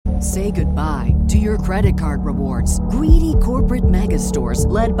Say goodbye to your credit card rewards. Greedy corporate mega stores,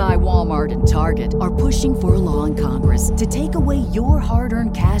 led by Walmart and Target, are pushing for a law in Congress to take away your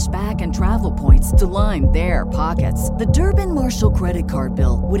hard-earned cash back and travel points to line their pockets. The Durbin-Marshall credit card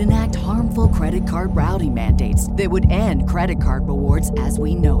bill would enact harmful credit card routing mandates that would end credit card rewards as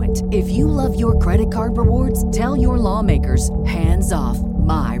we know it. If you love your credit card rewards, tell your lawmakers, hands off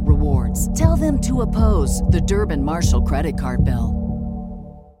my rewards. Tell them to oppose the Durbin-Marshall credit card bill.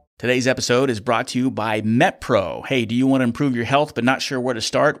 Today's episode is brought to you by MetPro. Hey, do you want to improve your health but not sure where to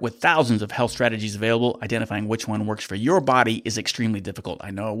start? With thousands of health strategies available, identifying which one works for your body is extremely difficult.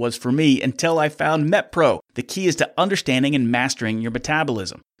 I know it was for me until I found MetPro. The key is to understanding and mastering your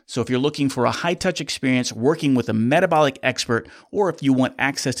metabolism. So if you're looking for a high-touch experience working with a metabolic expert, or if you want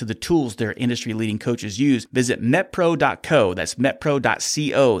access to the tools their industry-leading coaches use, visit metpro.co, that's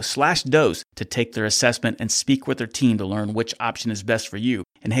metpro.co/dose to take their assessment and speak with their team to learn which option is best for you.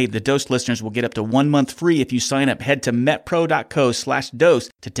 And hey, the Dose listeners will get up to 1 month free if you sign up. Head to metpro.co/dose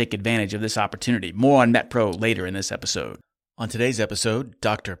to take advantage of this opportunity. More on MetPro later in this episode. On today's episode,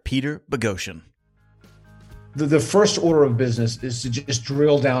 Dr. Peter Boghossian. The first order of business is to just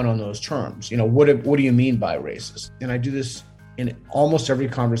drill down on those terms. You know, what do you mean by racist? And I do this in almost every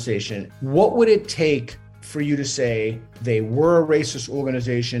conversation. What would it take for you to say they were a racist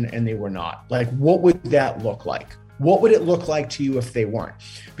organization and they were not? Like, what would that look like? What would it look like to you if they weren't?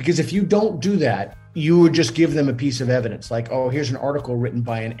 Because if you don't do that, you would just give them a piece of evidence like, oh, here's an article written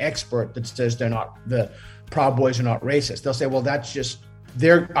by an expert that says the Proud Boys are not racist. They'll say, well, that's just,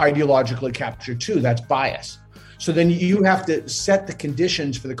 they're ideologically captured too. That's bias. So then you have to set the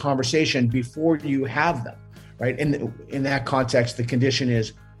conditions for the conversation before you have them, right? And in that context, the condition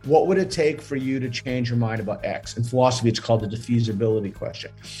is, what would it take for you to change your mind about X? In philosophy, it's called the defeasibility question.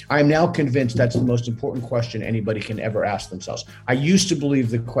 I am now convinced that's the most important question anybody can ever ask themselves. I used to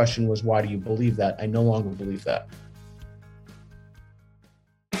believe the question was, why do you believe that? I no longer believe that.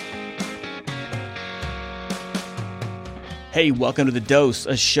 Hey, welcome to The Dose,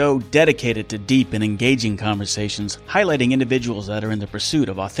 a show dedicated to deep and engaging conversations, highlighting individuals that are in the pursuit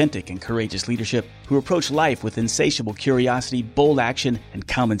of authentic and courageous leadership, who approach life with insatiable curiosity, bold action, and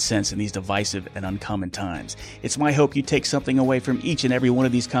common sense in these divisive and uncommon times. It's my hope you take something away from each and every one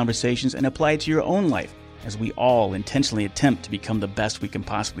of these conversations and apply it to your own life, as we all intentionally attempt to become the best we can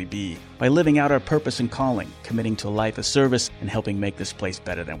possibly be by living out our purpose and calling, committing to a life of service, and helping make this place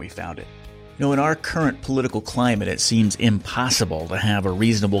better than we found it. You know, in our current political climate, it seems impossible to have a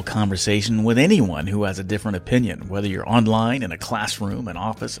reasonable conversation with anyone who has a different opinion, whether you're online, in a classroom, an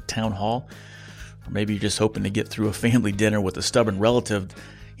office, a town hall, or maybe you're just hoping to get through a family dinner with a stubborn relative.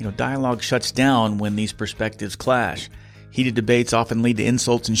 You know, dialogue shuts down when these perspectives clash. Heated debates often lead to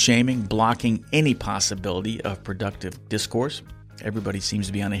insults and shaming, blocking any possibility of productive discourse. Everybody seems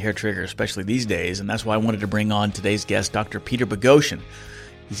to be on a hair trigger, especially these days, and that's why I wanted to bring on today's guest, Dr. Peter Boghossian.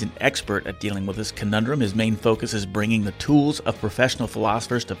 He's an expert at dealing with this conundrum. His main focus is bringing the tools of professional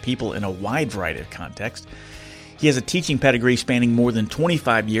philosophers to people in a wide variety of contexts. He has a teaching pedigree spanning more than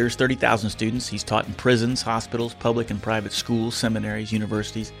 25 years, 30,000 students. He's taught in prisons, hospitals, public and private schools, seminaries,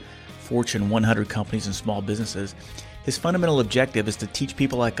 universities, Fortune 100 companies, and small businesses. His fundamental objective is to teach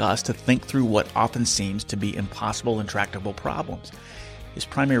people like us to think through what often seems to be impossible, intractable problems. His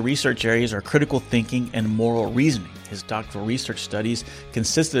primary research areas are critical thinking and moral reasoning. His doctoral research studies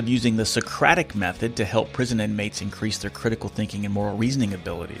consisted of using the Socratic method to help prison inmates increase their critical thinking and moral reasoning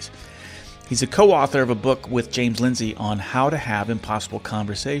abilities. He's a co-author of a book with James Lindsay on how to have impossible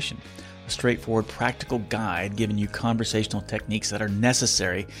conversation, a straightforward, practical guide giving you conversational techniques that are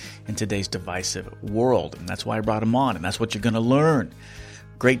necessary in today's divisive world. And that's why I brought him on, and that's what you're going to learn.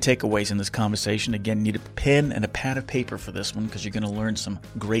 Great takeaways in this conversation. Again, you need a pen and a pad of paper for this one because you're going to learn some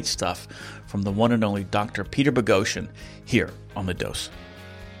great stuff from the one and only Dr. Peter Boghossian here on The Dose.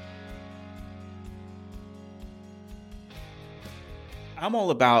 I'm all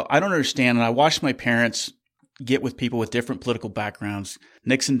about, I don't understand, and I watched my parents get with people with different political backgrounds.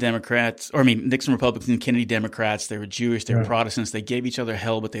 Nixon Republicans, Kennedy Democrats. They were Jewish, they were Protestants. They gave each other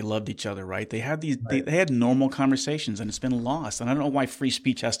hell, but they loved each other, right? They had they had normal conversations, and it's been lost. And I don't know why free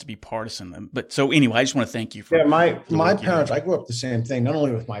speech has to be partisan. But so anyway, I just want to thank you for my parents. I grew up the same thing. Not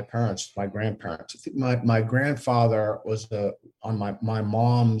only with my parents, my grandparents. I think my grandfather was on my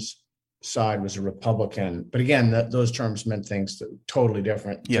mom's side was a Republican, but again, those terms meant things that totally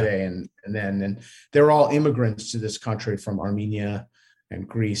different today and then. And they were all immigrants to this country from Armenia and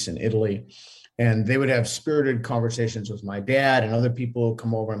Greece and Italy, and they would have spirited conversations with my dad and other people who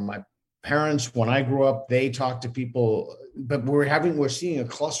come over. And my parents, when I grew up, they talked to people, but we're seeing a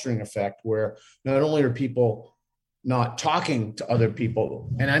clustering effect where not only are people not talking to other people.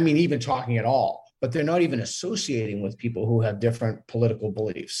 And I mean, even talking at all, but they're not even associating with people who have different political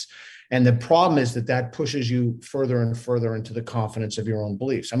beliefs. And the problem is that pushes you further and further into the confidence of your own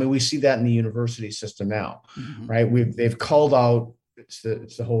beliefs. I mean, we see that in the university system now, right? They've culled out, it's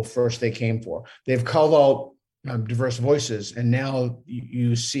the whole first they came for. They've culled out diverse voices. And now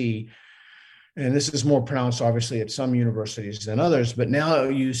you see, and this is more pronounced obviously at some universities than others, but now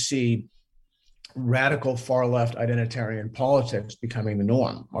you see radical far left identitarian politics becoming the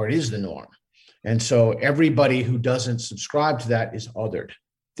norm, or it is the norm. And so everybody who doesn't subscribe to that is othered.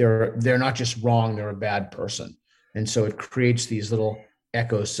 They're not just wrong, they're a bad person. And so it creates these little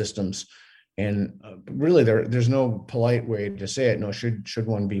ecosystems. And really, there's no polite way to say it. No, should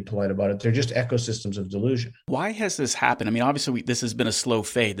one be polite about it? They're just ecosystems of delusion. Why has this happened? I mean, obviously, this has been a slow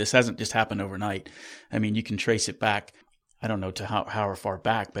fade. This hasn't just happened overnight. I mean, you can trace it back, I don't know to how far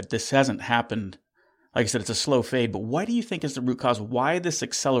back, but this hasn't happened. Like I said, it's a slow fade. But why do you think is the root cause? Why this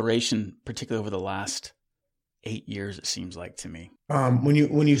acceleration, particularly over the last 8 years, it seems like to me? When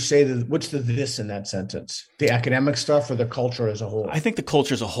you say that, what's the this in that sentence? The academic stuff or the culture as a whole? I think the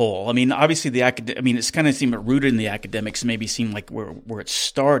culture as a whole. I mean, obviously it's kind of seemed rooted in the academics. Maybe seem like where it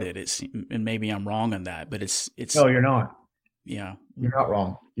started. And maybe I'm wrong on that, but it's. No, you're not. Yeah, you're not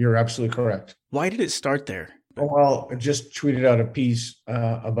wrong. You're absolutely correct. Why did it start there? Well, I just tweeted out a piece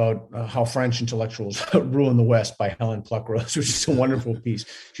about how French intellectuals ruin the West by Helen Pluckrose, which is a wonderful piece.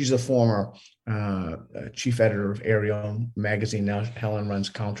 She's a former chief editor of Ariel magazine. Now Helen runs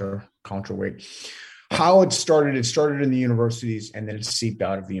Counterweight. How it started in the universities, and then it seeped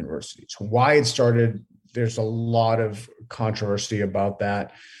out of the universities. Why it started, there's a lot of controversy about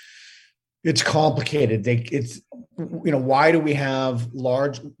that. It's complicated. Why do we have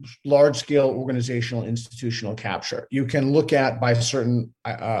large scale organizational institutional capture? You can look at by certain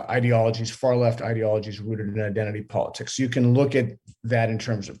ideologies, far left ideologies rooted in identity politics. You can look at that in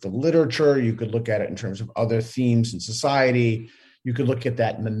terms of the literature. You could look at it in terms of other themes in society. You could look at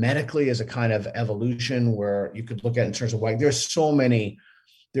that mimetically as a kind of evolution, where you could look at it in terms of why there are so many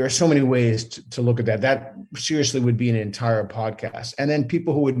ways to look at that. That seriously would be an entire podcast. And then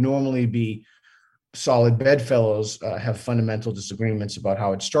people who would normally be solid bedfellows have fundamental disagreements about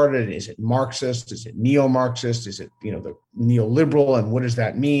how it started. Is it Marxist? Is it neo-Marxist? Is it, the neoliberal? And what does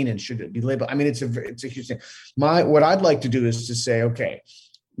that mean? And should it be labeled? I mean, it's a huge thing. What I'd like to do is to say, okay,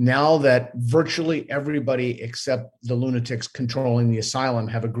 now that virtually everybody except the lunatics controlling the asylum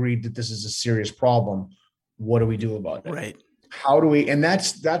have agreed that this is a serious problem, what do we do about it? Right. How do we, and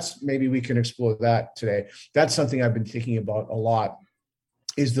that's maybe we can explore that today. That's something I've been thinking about a lot,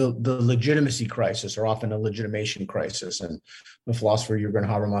 is the legitimacy crisis, or often a legitimation crisis. And the philosopher Jürgen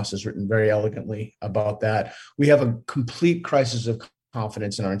Habermas has written very elegantly about that. We have a complete crisis of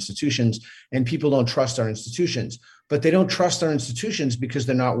confidence in our institutions, and people don't trust our institutions, but they don't trust our institutions because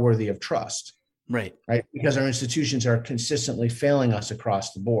they're not worthy of trust. Right. Because our institutions are consistently failing us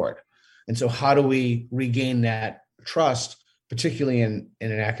across the board. And so how do we regain that trust, particularly in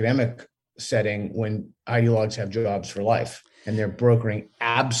an academic setting when ideologues have jobs for life and they're brokering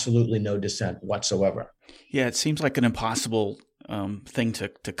absolutely no dissent whatsoever? Yeah, it seems like an impossible thing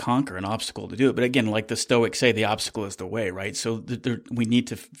to conquer, an obstacle to do it. But again, like the Stoics say, the obstacle is the way, right? So we need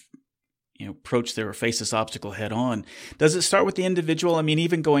to approach or face this obstacle head on. Does it start with the individual? I mean,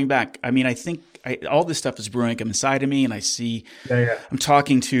 even going back, I mean, I think all this stuff is brewing up inside of me, and I see, I'm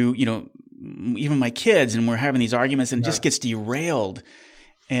talking to, even my kids, and we're having these arguments, and it just gets derailed.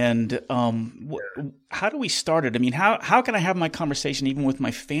 And how do we start it? I mean, how can I have my conversation even with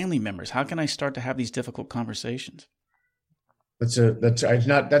my family members? How can I start to have these difficult conversations? That's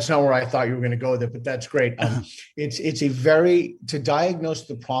not where I thought you were going to go with it, but that's great. To diagnose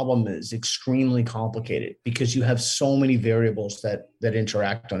the problem is extremely complicated because you have so many variables that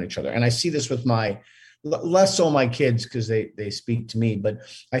interact on each other. And I see this with less so my kids because they speak to me, but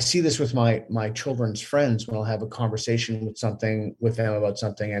I see this with my children's friends when I'll have a conversation with them about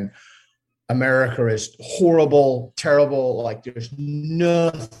something, and America is horrible, terrible, like there's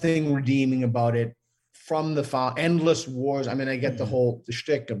nothing redeeming about it. From the endless wars. I mean, I get the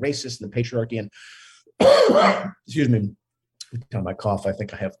shtick of racist and the patriarchy, and excuse me, every time I cough, I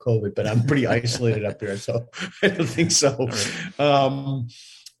think I have COVID, but I'm pretty isolated up here, so I don't think so.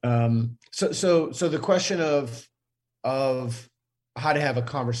 So the question of how to have a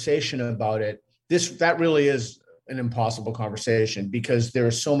conversation about it, that really is an impossible conversation because there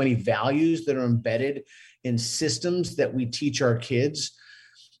are so many values that are embedded in systems that we teach our kids.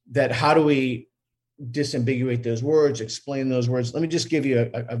 That how do we disambiguate those words, explain those words? Let me just give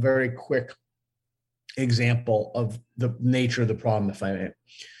you a very quick example of the nature of the problem, if I may.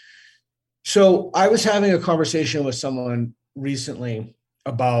 So I was having a conversation with someone recently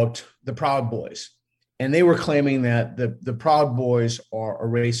about the Proud Boys, and they were claiming that the Proud Boys are a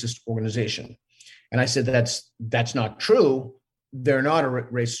racist organization. And I said, that's not true. They're not a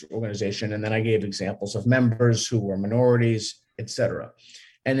racist organization. And then I gave examples of members who were minorities, et cetera.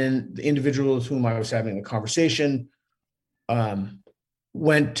 And then the individual with whom I was having a conversation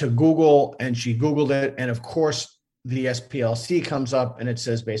went to Google, and she Googled it. And of course, the SPLC comes up and it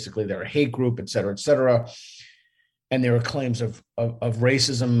says basically they're a hate group, et cetera, et cetera. And there are claims of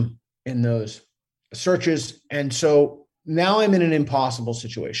racism in those searches. And so now I'm in an impossible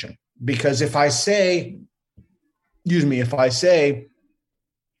situation, because if I say the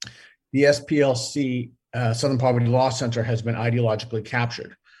SPLC, Southern Poverty Law Center, has been ideologically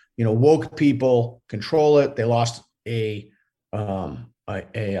captured, woke people control it. They lost a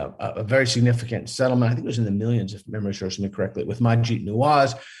very significant settlement. I think it was in the millions, if memory serves me correctly, with Majit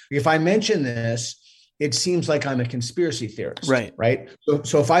Nawaz. If I mention this, it seems like I'm a conspiracy theorist, right?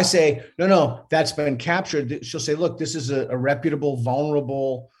 So if I say, no, that's been captured, she'll say, look, this is a reputable,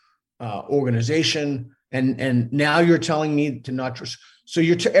 vulnerable organization, and now you're telling me to not trust. So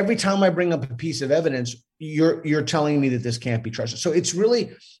every time I bring up a piece of evidence, you're telling me that this can't be trusted. So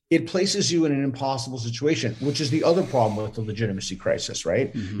it places you in an impossible situation, which is the other problem with the legitimacy crisis,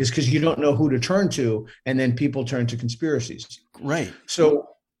 right? Mm-hmm. Is because you don't know who to turn to, and then people turn to conspiracies. Right. So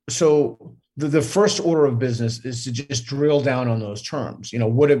the first order of business is to just drill down on those terms.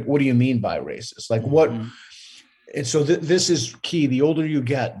 What do you mean by racist? Like what? Mm-hmm. And so this is key. The older you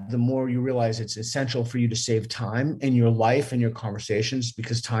get, the more you realize it's essential for you to save time in your life and your conversations,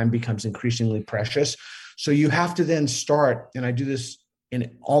 because time becomes increasingly precious. So you have to then start, and I do this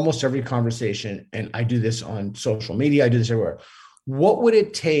in almost every conversation, and I do this on social media, I do this everywhere. What would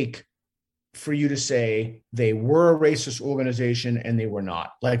it take for you to say they were a racist organization and they were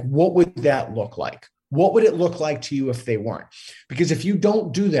not? Like, what would that look like? What would it look like to you if they weren't? Because if you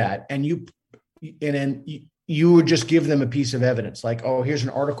don't do that, and you would just give them a piece of evidence, like, oh, here's an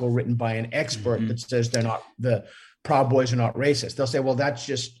article written by an expert mm-hmm. that says the Proud Boys are not racist. They'll say, well, that's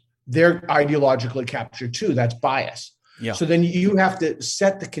just, they're ideologically captured too. That's bias. Yeah. So then you have to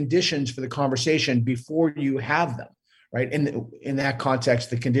set the conditions for the conversation before you have them, right? And in that context,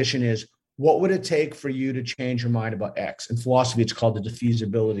 the condition is, what would it take for you to change your mind about X? In philosophy, it's called the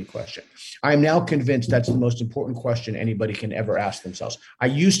defeasibility question. I am now convinced that's the most important question anybody can ever ask themselves. I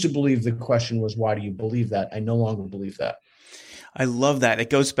used to believe the question was, why do you believe that? I no longer believe that. I love that.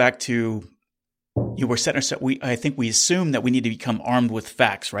 It goes back to, we're setting ourselves, I think we assume that we need to become armed with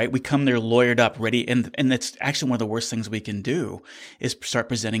facts, right? We come there lawyered up, ready. And that's actually one of the worst things we can do, is start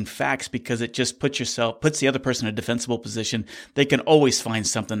presenting facts, because it just puts the other person in a defensible position. They can always find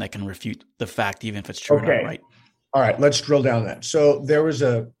something that can refute the fact, even if it's true or not, right? All right, let's drill down that. So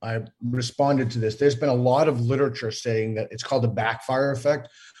I responded to this. There's been a lot of literature saying that it's called the backfire effect.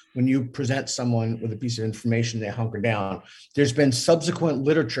 When you present someone with a piece of information, they hunker down. There's been subsequent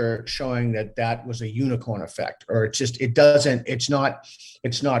literature showing that was a unicorn effect, or it's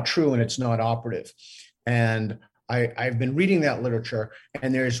not true, and it's not operative. And I've been reading that literature,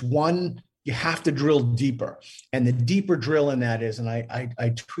 and there's one, you have to drill deeper. And the deeper drill in that is, and I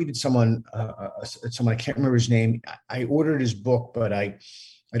tweeted someone, I can't remember his name. I ordered his book, but I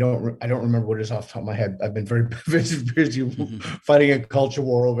don't remember what it is off the top of my head. I've been very busy fighting a culture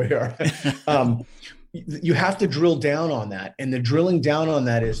war over here. You have to drill down on that. And the drilling down on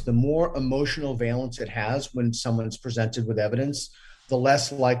that is, the more emotional valence it has when someone's presented with evidence, the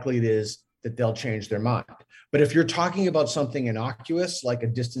less likely it is that they'll change their mind. But if you're talking about something innocuous, like a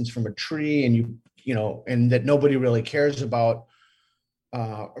distance from a tree, and and that nobody really cares about,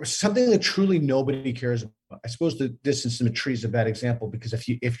 or something that truly nobody cares about. I suppose the distance from a tree is a bad example, because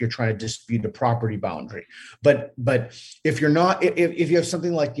if you're trying to dispute a property boundary, but if you're not, if you have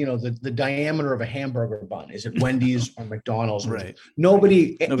something like, the diameter of a hamburger bun, is it Wendy's or McDonald's? Right.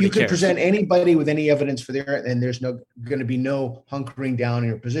 Nobody you can cares. present anybody with any evidence for there, and there's going to be no hunkering down in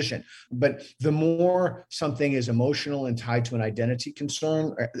your position. But the more something is emotional and tied to an identity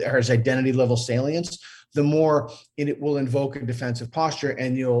concern, or has identity level salience, the more it will invoke a defensive posture,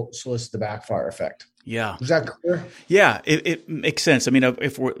 and you'll solicit the backfire effect. Yeah. Is that clear? Yeah, it makes sense. I mean,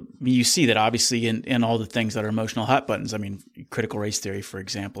 you see that obviously in all the things that are emotional hot buttons. I mean, critical race theory, for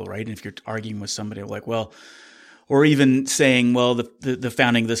example, right? And if you're arguing with somebody like, well, or even saying, well, the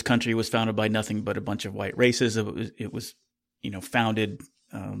founding of this country was founded by nothing but a bunch of white races. It was founded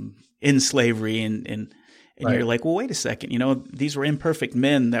in slavery, and right. You're like, well, wait a second. These were imperfect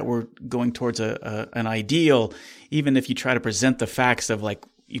men that were going towards an ideal. Even if you try to present the facts of, like,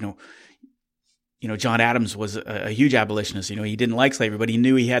 John Adams was a huge abolitionist. He didn't like slavery, but he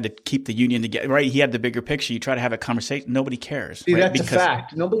knew he had to keep the Union together, right? He had the bigger picture. You try to have a conversation, nobody cares. See, right? that's a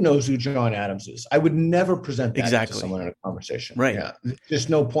fact. Nobody knows who John Adams is. I would never present that to someone in a conversation. Right. Yeah. There's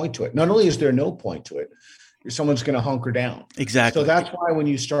no point to it. Not only is there no point to it, someone's going to hunker down. Exactly. So that's why when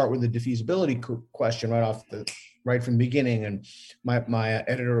you start with the defeasibility question right from the beginning, and my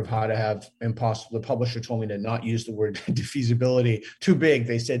editor of How to Have Impossible, the publisher, told me to not use the word defeasibility, too big.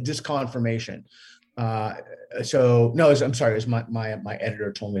 They said disconfirmation. I'm sorry, it was my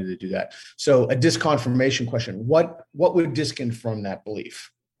editor told me to do that. So a disconfirmation question, what would disconfirm that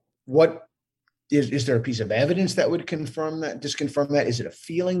belief? What is there a piece of evidence that would disconfirm that? Is it a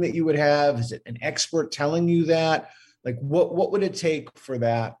feeling that you would have? Is it an expert telling you that? Like what would it take for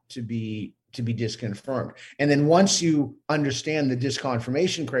that to be disconfirmed? And then once you understand the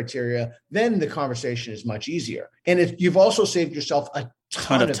disconfirmation criteria, then the conversation is much easier. And you've also saved yourself a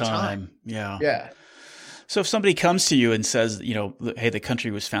ton of time. Yeah. Yeah. So if somebody comes to you and says, hey, the country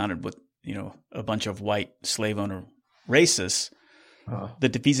was founded with, a bunch of white slave owner racists, the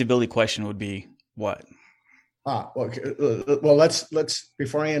defeasibility question would be what? Well, let's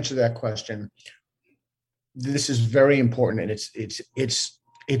before I answer that question, this is very important, and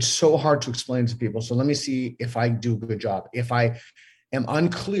it's so hard to explain to people. So let me see if I do a good job. If I am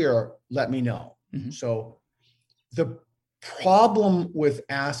unclear, let me know. Mm-hmm. So the problem with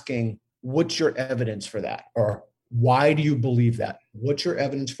asking, what's your evidence for that? Or why do you believe that? What's your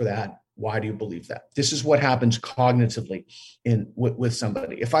evidence for that? Why do you believe that? This is what happens cognitively with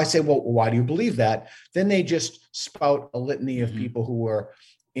somebody. If I say, well, why do you believe that? Then they just spout a litany of people who were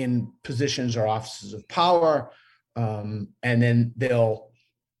in positions or offices of power. And then they'll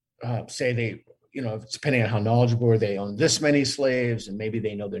say they, depending on how knowledgeable are, they own this many slaves, and maybe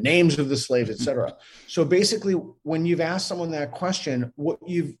they know the names of the slaves, et cetera. So basically, when you've asked someone that question, what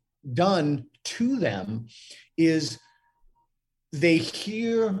you've done to them is they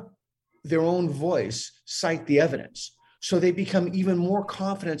hear their own voice cite the evidence. So they become even more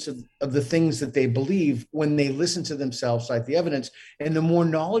confident of the things that they believe when they listen to themselves cite the evidence. And the more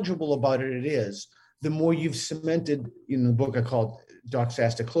knowledgeable about it is, the more you've cemented, in the book I called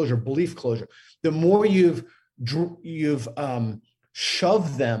doxastic closure, belief closure, the more you've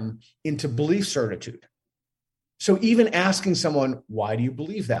shoved them into belief certitude. So even asking someone, why do you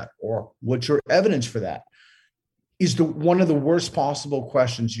believe that? Or what's your evidence for that? Is one of the worst possible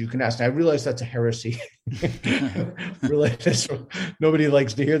questions you can ask. And I realize that's a heresy. Nobody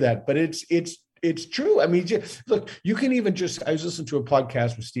likes to hear that, but it's true. I mean, look, you can even I was listening to a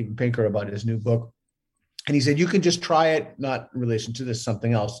podcast with Steven Pinker about his new book, and he said, you can just try it, not in relation to this,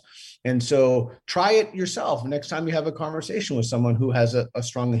 something else. And so try it yourself. Next time you have a conversation with someone who has a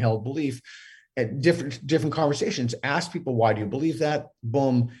strongly held belief, at different conversations, ask people, why do you believe that?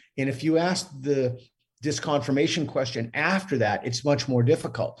 Boom. And if you ask the disconfirmation question after that, it's much more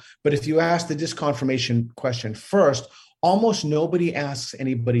difficult. But if you ask the disconfirmation question first, almost nobody asks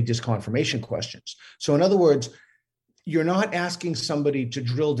anybody disconfirmation questions. So in other words, you're not asking somebody to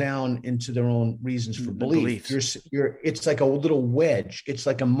drill down into their own reasons for belief. It's like a little wedge. It's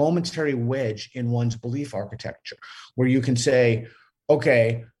like a momentary wedge in one's belief architecture, where you can say,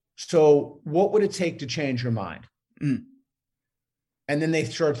 okay, so what would it take to change your mind? And then they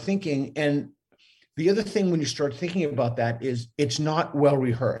start thinking. And the other thing when you start thinking about that is it's not well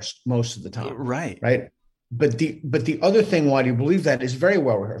rehearsed most of the time. Right. But the other thing, why do you believe that, is very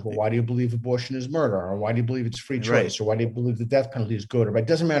well rehearsed. Well, why do you believe abortion is murder? Or why do you believe it's free choice? Right. Or why do you believe the death penalty is good? Or it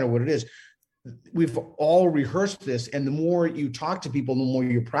doesn't matter what it is. We've all rehearsed this. And the more you talk to people, the more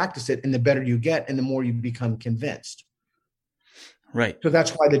you practice it, and the better you get, and the more you become convinced. Right. So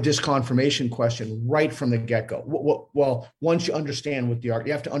that's why the disconfirmation question right from the get-go. Well, once you understand you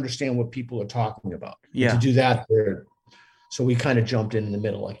have to understand what people are talking about. Yeah. And to do that, so we kind of jumped in the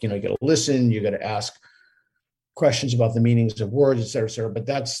middle. Like, you got to listen, you got to ask questions about the meanings of words, et cetera, et cetera. But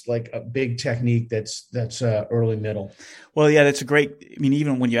that's like a big technique that's early middle. Well, yeah, that's a great. I mean,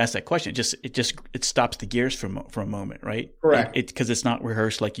 even when you ask that question, it stops the gears for a moment, right? Correct. Because it's not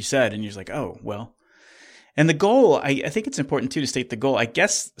rehearsed, like you said, and you're just like, oh, well. And the goal, I think it's important too to state the goal. I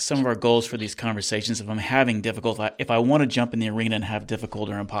guess some of our goals for these conversations, if I'm having if I want to jump in the arena and have difficult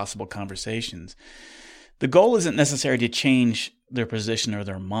or impossible conversations, the goal isn't necessarily to change their position or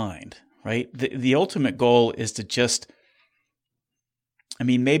their mind, right? The ultimate goal is to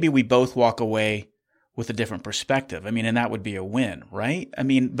maybe we both walk away with a different perspective. And that would be a win, right?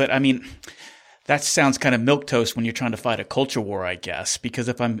 That sounds kind of milquetoast when you're trying to fight a culture war, I guess, because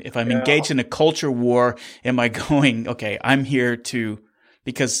if I'm engaged in a culture war, am I going, okay, I'm here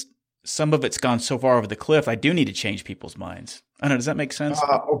because some of it's gone so far over the cliff, I do need to change people's minds. I don't know. Does that make sense?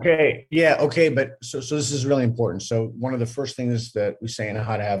 Okay. Yeah. Okay. But so this is really important. So one of the first things that we say in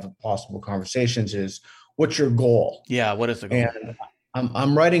how to have possible conversations is, what's your goal? Yeah. What is the goal? And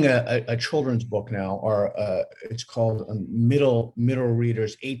I'm writing a children's book now, or it's called middle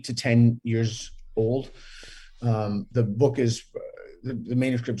readers, 8 to 10 years old. The book is the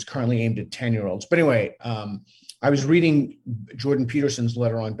manuscript is currently aimed at 10-year-olds. But anyway, I was reading Jordan Peterson's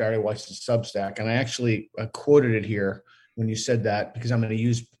letter on Barry Weiss's Substack, and I actually quoted it here when you said that, because I'm going to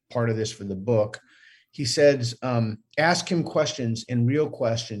use part of this for the book. He says, ask him questions, and real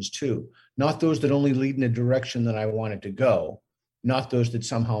questions too, not those that only lead in a direction that I wanted to go, not those that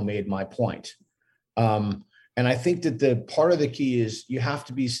somehow made my point. And I think that the part of the key is you have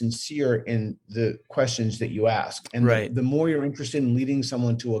to be sincere in the questions that you ask. And right. the more you're interested in leading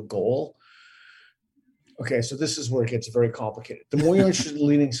someone to a goal. Okay, so this is where it gets very complicated. The more you're interested in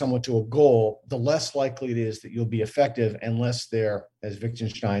leading someone to a goal, the less likely it is that you'll be effective, unless they're, as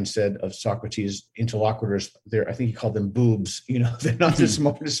Wittgenstein said of Socrates' interlocutors, I think he called them boobs. They're not the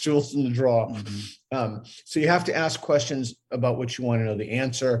smartest tools in the drawer. Mm-hmm. So you have to ask questions about what you want to know the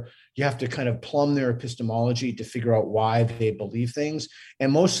answer. You have to kind of plumb their epistemology to figure out why they believe things.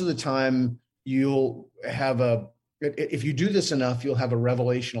 And most of the time, you'll have if you do this enough, you'll have a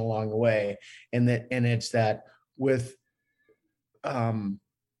revelation along the way. And it's that with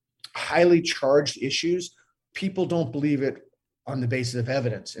highly charged issues, people don't believe it on the basis of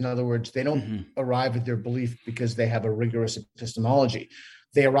evidence. In other words, they don't arrive at their belief because they have a rigorous epistemology.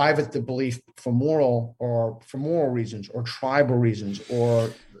 They arrive at the belief for moral reasons, or tribal reasons,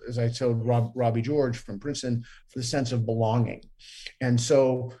 or, as I told Robbie George from Princeton, for the sense of belonging. And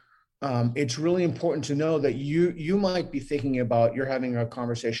so it's really important to know that you might be thinking about, you're having a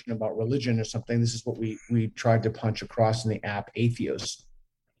conversation about religion or something. This is what we tried to punch across in the app Atheos,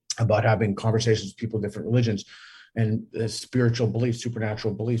 about having conversations with people of different religions and spiritual beliefs,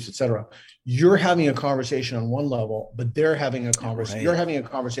 supernatural beliefs, etc. You're having a conversation on one level, but they're having a conversation. Right. You're having a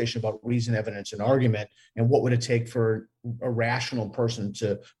conversation about reason, evidence, and argument, and what would it take for a rational person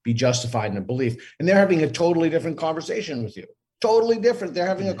to be justified in a belief. And they're having a totally different conversation with you. Totally different. They're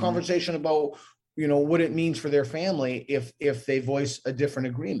having a conversation about, what it means for their family if they voice a different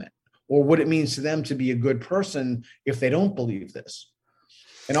agreement, or what it means to them to be a good person if they don't believe this.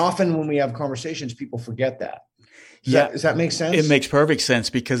 And often when we have conversations, people forget that. Does that make sense? It makes perfect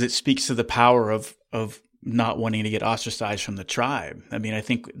sense, because it speaks to the power of not wanting to get ostracized from the tribe. I mean, I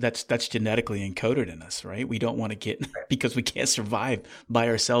think that's genetically encoded in us, right? We don't want to get, because we can't survive by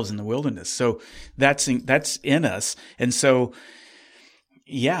ourselves in the wilderness. So that's in us. And so,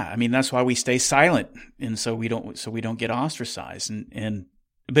 yeah, I mean, that's why we stay silent. And so we don't get ostracized.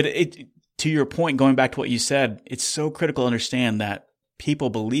 But to your point, going back to what you said, it's so critical to understand that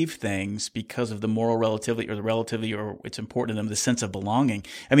people believe things because of the moral relativity, or it's important to them, the sense of belonging.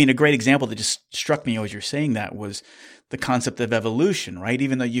 I mean, a great example that just struck me as you're saying that was the concept of evolution, right?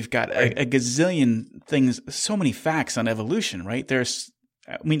 Even though you've got a gazillion things, so many facts on evolution, right? There's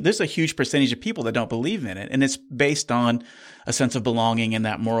a huge percentage of people that don't believe in it. And it's based on a sense of belonging and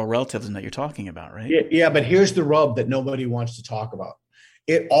that moral relativism that you're talking about, right? Yeah, but here's the rub that nobody wants to talk about.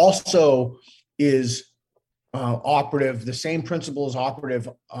 It also is operative. The same principle is operative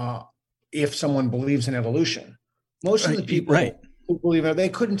if someone believes in evolution. Most of the people who believe it, they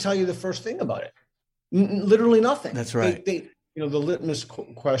couldn't tell you the first thing about it. Literally nothing. That's right. The litmus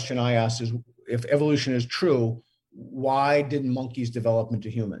question I asked is, if evolution is true, why didn't monkeys develop into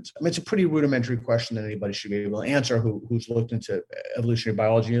humans? I mean, it's a pretty rudimentary question that anybody should be able to answer who's looked into evolutionary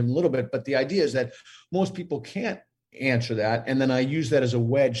biology a little bit. But the idea is that most people can't answer that. And then I use that as a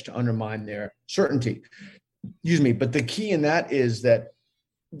wedge to undermine their certainty. But the key in that is that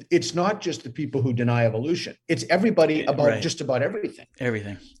it's not just the people who deny evolution. It's everybody about just about everything.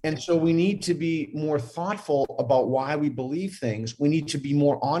 Everything. And so we need to be more thoughtful about why we believe things. We need to be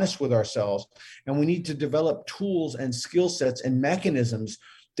more honest with ourselves, and we need to develop tools and skill sets and mechanisms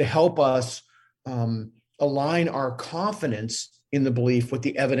to help us align our confidence in the belief with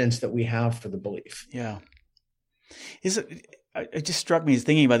the evidence that we have for the belief. Yeah. It just struck me as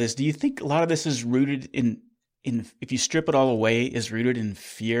thinking about this. Do you think a lot of this is rooted in if you strip it all away, is rooted in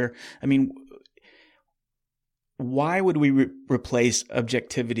fear? I mean, why would we replace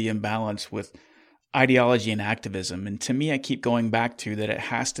objectivity and balance with ideology and activism? And to me, I keep going back to that it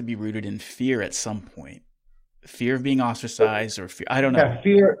has to be rooted in fear at some point. Fear of being ostracized, or fear, I don't know. Yeah,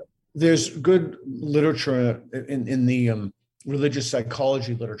 fear. There's good literature in the religious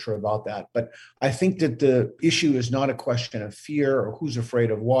psychology literature about that. But I think that the issue is not a question of fear or who's afraid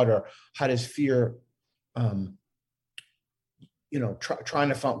of water. How does fear trying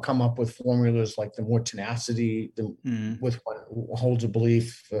to come up with formulas like the more tenacity, with what holds a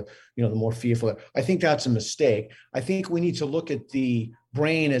belief, the more fearful. I think that's a mistake. I think we need to look at the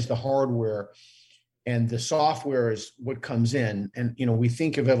brain as the hardware, and the software is what comes in. And, we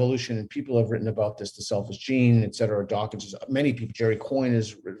think of evolution, and people have written about this, the selfish gene, et cetera. Dawkins, many people, Jerry Coyne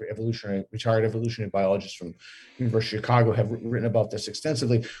is retired evolutionary biologist from University of Chicago, have written about this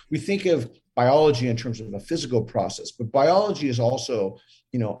extensively. We think of biology in terms of a physical process, but biology is also,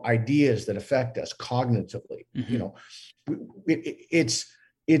 ideas that affect us cognitively.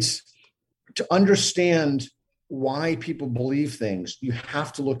 It's to understand why people believe things, you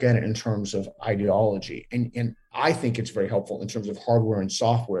have to look at it in terms of ideology. And I think it's very helpful in terms of hardware and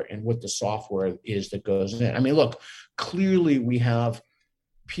software, and what the software is that goes in. I mean, look, clearly we have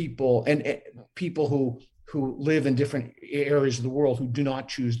people who live in different areas of the world who do not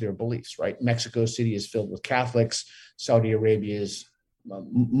choose their beliefs, right? Mexico City is filled with Catholics. Saudi Arabia is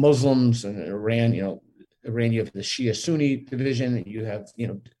Muslims, and Iran, Iran, you have the Shia Sunni division. You have,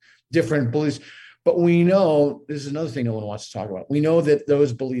 different beliefs. But we know, this is another thing no one wants to talk about. We know that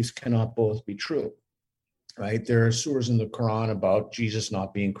those beliefs cannot both be true, right? There are surahs in the Quran about Jesus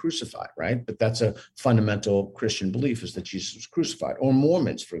not being crucified, right? But that's a fundamental Christian belief, is that Jesus was crucified. Or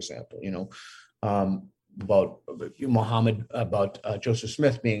Mormons, for example, about Muhammad, about Joseph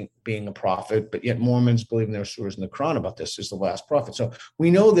Smith being a prophet, but yet Mormons believe in their surahs in the Quran about this as the last prophet. So we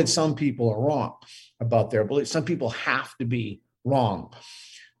know that some people are wrong about their beliefs. Some people have to be wrong.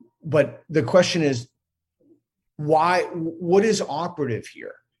 But the question is, what is operative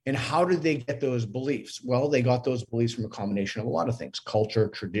here? And how did they get those beliefs? Well, they got those beliefs from a combination of a lot of things: culture,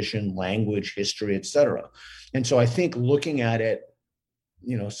 tradition, language, history, et cetera. And so I think looking at it,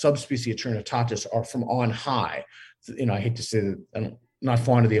 subspecies aeternitatis are from on high. I hate to say that, I'm not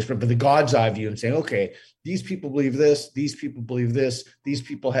fond of the expression, but the God's eye view, and saying, okay, these people believe this, these people believe this, these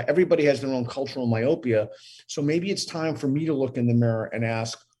people everybody has their own cultural myopia. So maybe it's time for me to look in the mirror and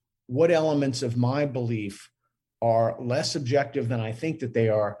ask, what elements of my belief are less objective than I think that they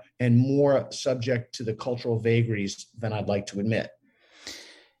are, and more subject to the cultural vagaries than I'd like to admit.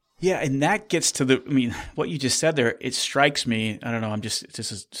 Yeah, and that gets to what you just said there, it strikes me, I don't know, this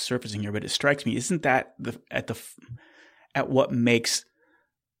is surfacing here, but it strikes me, isn't that at what makes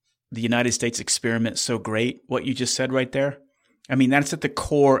the United States experiment so great, what you just said right there? I mean, that's at the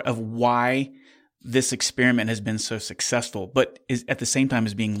core of why this experiment has been so successful, but is at the same time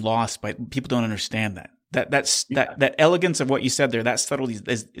is being lost by people. Don't understand that. That elegance of what you said there, that subtlety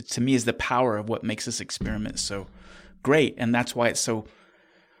to me is the power of what makes this experiment so great, and that's why it's so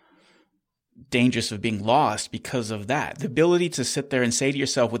dangerous of being lost, because of that. The ability to sit there and say to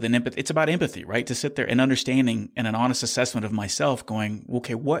yourself with an empathy, it's about empathy, right? To sit there and understanding and an honest assessment of myself, going,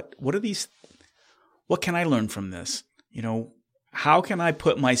 okay, what are these? What can I learn from this? How can I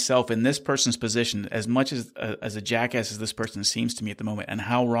put myself in this person's position, as much as a jackass as this person seems to me at the moment, and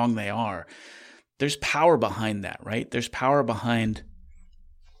how wrong they are? There's power behind that, right? There's power behind.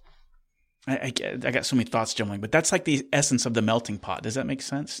 I got so many thoughts jumbling, but that's like the essence of the melting pot. Does that make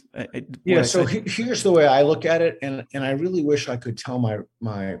sense? Yeah. So here's the way I look at it, and I really wish I could tell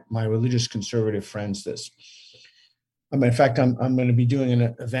my religious conservative friends this. In fact, I'm going to be doing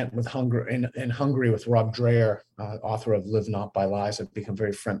an event with in Hungary with Rob Dreher, author of Live Not by Lies. I've become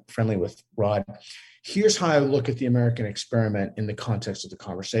very friendly with Rod. Here's how I look at the American experiment in the context of the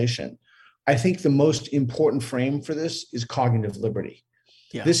conversation. I think the most important frame for this is cognitive liberty.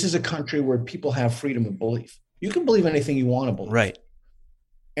 Yeah. This is a country where people have freedom of belief. You can believe anything you want to believe. Right.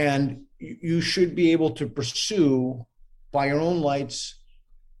 And you should be able to pursue, by your own lights,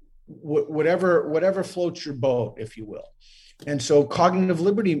 whatever floats your boat, if you will. And so cognitive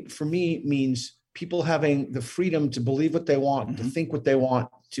liberty for me means people having the freedom to believe what they want, to think what they want,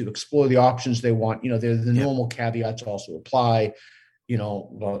 to explore the options they want. The normal caveats also apply,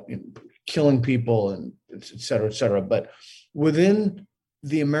 about killing people and et cetera, et cetera. But within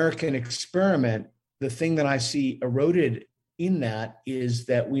the American experiment, the thing that I see eroded in that is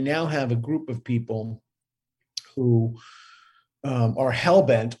that we now have a group of people who are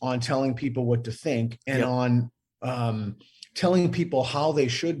hell-bent on telling people what to think, and on telling people how they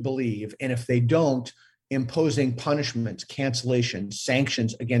should believe. And if they don't, imposing punishments, cancellation,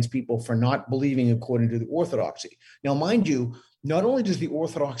 sanctions against people for not believing according to the orthodoxy. Now, mind you, not only does the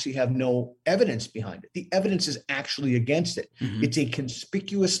orthodoxy have no evidence behind it, the evidence is actually against it. Mm-hmm. It's a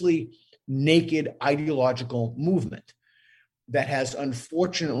conspicuously naked ideological movement that has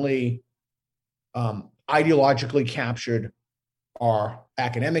unfortunately ideologically captured our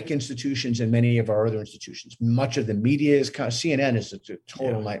academic institutions and many of our other institutions. Much of the media is CNN is a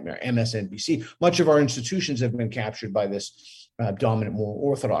total nightmare. MSNBC. Much of our institutions have been captured by this dominant moral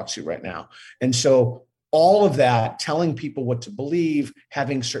orthodoxy right now. And so all of that, telling people what to believe,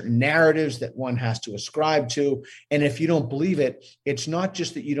 having certain narratives that one has to ascribe to. And if you don't believe it, it's not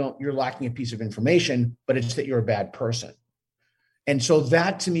just that you're lacking a piece of information, but it's that you're a bad person. And so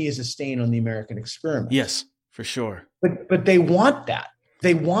that to me is a stain on the American experiment. Yes, for sure. But they want that.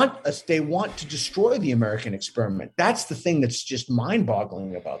 They want to destroy the American experiment. That's the thing that's just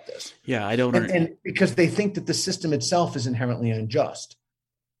mind-boggling about this. Yeah, I don't and because they think that the system itself is inherently unjust.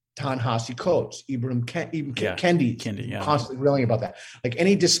 Ta-Nehisi Coates, Ibram Kendi, constantly railing about that. Like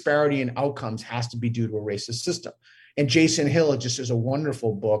any disparity in outcomes has to be due to a racist system. And Jason Hill just is a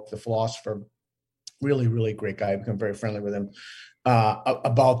wonderful book, The Philosopher, really, really great guy. I've become very friendly with him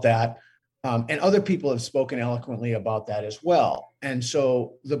about that. And other people have spoken eloquently about that as well. And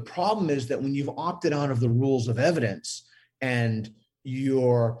so the problem is that when you've opted out of the rules of evidence and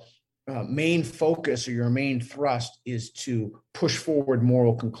your main focus or your main thrust is to push forward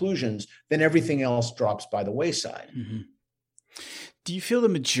moral conclusions, then everything else drops by the wayside. Mm-hmm. Do you feel the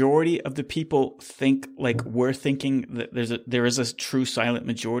majority of the people think like we're thinking, that there is a true silent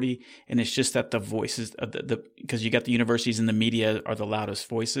majority, and it's just that the voices of because you got the universities and the media are the loudest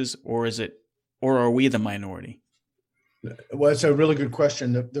voices, or are we the minority? Well, it's a really good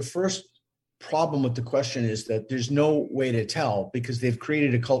question. The first problem with the question is that there's no way to tell, because they've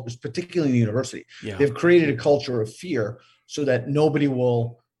created a culture, particularly in the university. Yeah. They've created a culture of fear so that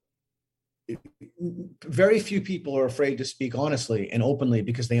very few people are afraid to speak honestly and openly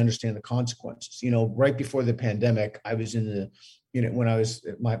because they understand the consequences. Right before the pandemic, I was when I was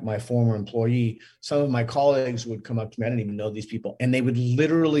my former employee, some of my colleagues would come up to me. I didn't even know these people. And they would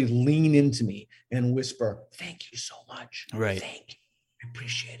literally lean into me and whisper, "Thank you so much. Right. Thank you. I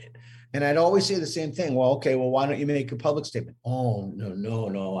appreciate it." And I'd always say the same thing. Well, okay, why don't you make a public statement? Oh,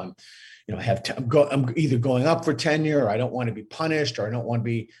 no. I'm either going up for tenure, or I don't want to be punished, or I don't want to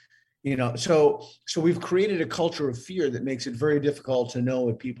be, so we've created a culture of fear that makes it very difficult to know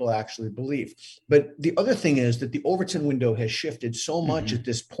what people actually believe. But the other thing is that the Overton window has shifted so much at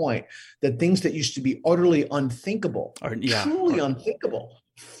this point that things that used to be utterly unthinkable, truly unthinkable,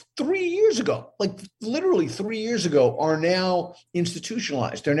 3 years ago, like literally 3 years ago, are now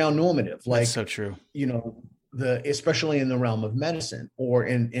institutionalized. They're now normative. Like, that's so true. Especially in the realm of medicine, or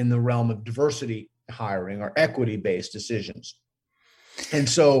in the realm of diversity hiring or equity-based decisions. And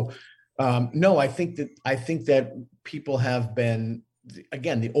so, no, I think that people have been,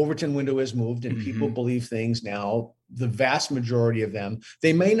 again, the Overton window has moved, and people believe things now. The vast majority of them,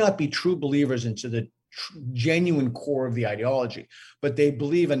 they may not be true believers into the genuine core of the ideology, but they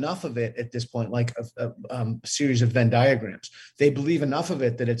believe enough of it at this point, like a series of Venn diagrams. They believe enough of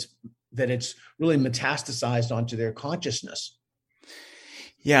it that it's really metastasized onto their consciousness.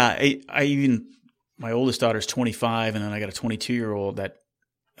 Yeah, I even, my oldest daughter's 25, and then I got a 22-year-old that,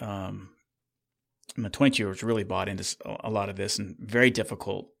 my 22-year-old's really bought into a lot of this, and very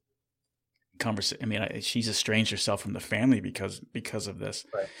difficult conversation. I mean, she's estranged herself from the family because of this,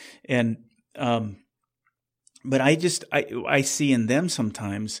 right. And but I see in them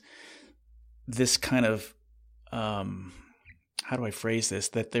sometimes this kind of how do I phrase this?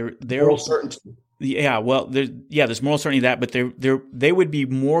 That they're moral certainty. Yeah, well, there's moral certainty that, but they would be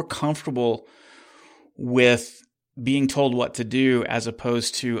more comfortable with being told what to do as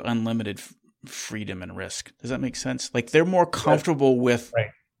opposed to unlimited freedom and risk. Does that make sense? Like they're more comfortable with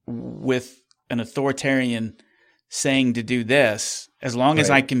an authoritarian saying to do this as long as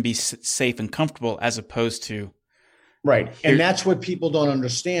I can be safe and comfortable, as opposed to And that's what people don't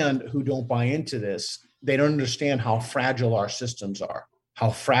understand who don't buy into this. They don't understand how fragile our systems are, how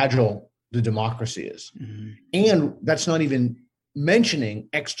fragile the democracy is. And that's not even mentioning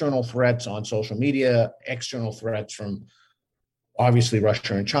external threats on social media, external threats from obviously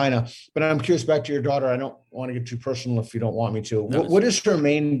Russia and China. But I'm curious, back to your daughter, I don't want to get too personal if you don't want me to. No, what is her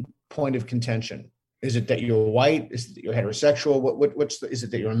main point of contention? Is it that you're white? Is it that you're heterosexual? Is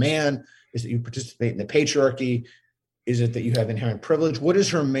it that you're a man? Is it you participate in the patriarchy? Is it that you have inherent privilege? What is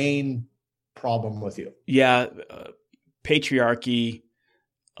her main problem with you? Yeah, patriarchy.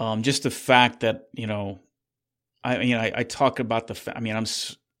 Just the fact that, I talk about I'm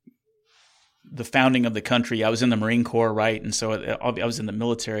the founding of the country. I was in the Marine Corps, right? And so I was in the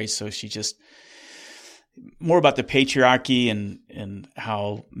military. So she just more about the patriarchy and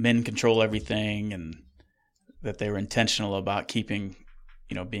how men control everything, and that they were intentional about keeping,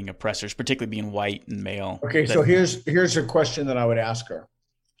 being oppressors, particularly being white and male. Okay. So here's a question that I would ask her.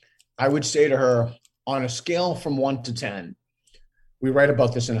 I would say to her, on a scale from 1 to 10, we write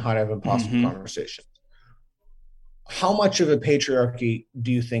about this in How to Have Impossible Conversations. How much of a patriarchy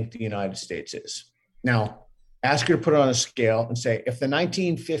do you think the United States is? Now, Ask her to put it on a scale and say, if the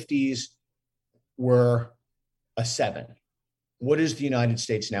 1950s were a 7, what is the United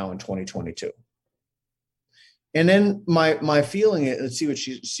States now in 2022? And then my feeling is, let's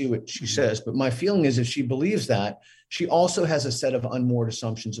see what she says. But my feeling is, if she believes that, she also has a set of unmoored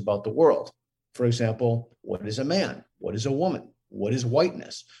assumptions about the world. For example, what is a man? What is a woman? What is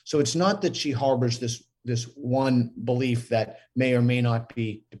whiteness? So it's not that she harbors this one belief that may or may not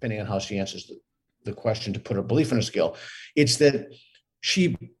be, depending on how she answers the question, to put her belief on a scale. It's that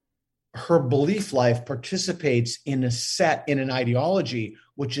her belief life participates in an ideology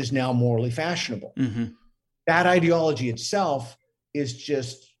which is now morally fashionable. Mm-hmm. That ideology itself is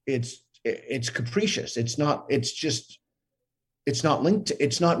just, it's capricious. It's not linked to,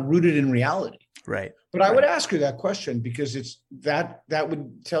 it's not rooted in reality. Right. But I would ask her that question, because it's that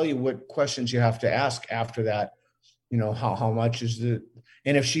would tell you what questions you have to ask after that. How much is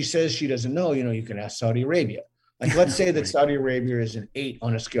and if she says she doesn't know, you can ask Saudi Arabia. Like, let's say that Saudi Arabia is an 8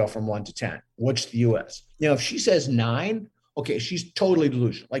 on a scale from 1 to 10. What's the US? If she says 9, okay, she's totally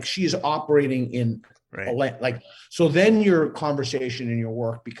delusional. Like, she is operating in so then your conversation in your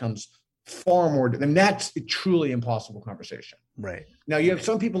work becomes far more, and that's a truly impossible conversation. Right. Now, you have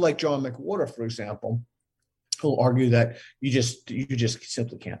some people like John McWhorter, for example, who'll argue that you just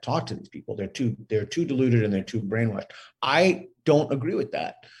simply can't talk to these people. They're too deluded and they're too brainwashed. I don't agree with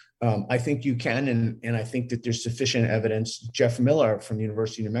that. I think you can, and I think that there's sufficient evidence. Jeff Miller from the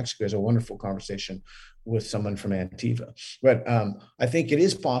University of New Mexico has a wonderful conversation with someone from Antifa. But I think it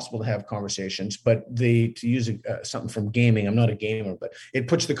is possible to have conversations, but to use something from gaming, I'm not a gamer, but it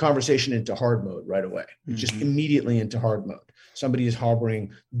puts the conversation into hard mode right away, just immediately into hard mode. Somebody is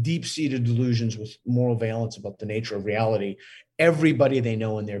harboring deep-seated delusions with moral valence about the nature of reality. Everybody they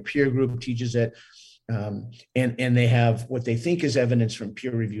know in their peer group teaches it. And they have what they think is evidence from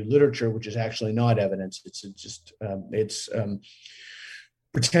peer-reviewed literature, which is actually not evidence. It's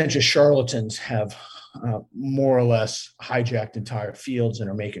pretentious charlatans have more or less hijacked entire fields and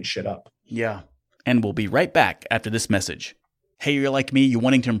are making shit up. Yeah. And we'll be right back after this message. Hey, you're like me, you're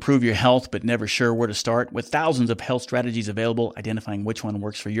wanting to improve your health but never sure where to start? With thousands of health strategies available, identifying which one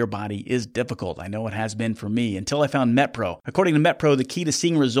works for your body is difficult. I know it has been for me until I found MetPro. According to MetPro, the key to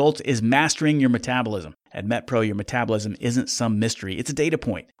seeing results is mastering your metabolism. At MetPro, your metabolism isn't some mystery. It's a data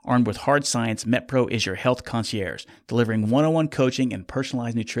point. Armed with hard science, MetPro is your health concierge, delivering one-on-one coaching and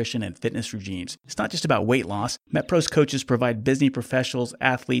personalized nutrition and fitness regimes. It's not just about weight loss. MetPro's coaches provide business professionals,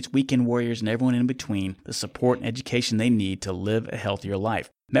 athletes, weekend warriors, and everyone in between the support and education they need to live a healthier life.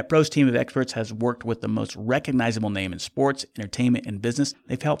 MetPro's team of experts has worked with the most recognizable name in sports, entertainment, and business.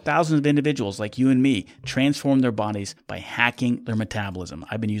 They've helped thousands of individuals like you and me transform their bodies by hacking their metabolism.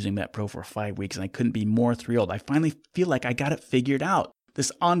 I've been using MetPro for 5 weeks, and I couldn't be more thrilled. I finally feel like I got it figured out.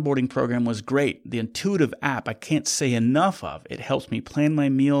 This onboarding program was great. The intuitive app I can't say enough of. It helps me plan my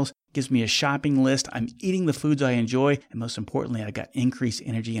meals, gives me a shopping list. I'm eating the foods I enjoy. And most importantly, I got increased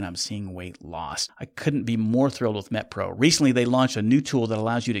energy and I'm seeing weight loss. I couldn't be more thrilled with MetPro. Recently, they launched a new tool that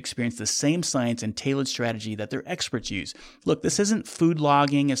allows you to experience the same science and tailored strategy that their experts use. Look, this isn't food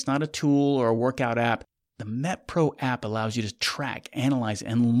logging. It's not a tool or a workout app. The MetPro app allows you to track, analyze,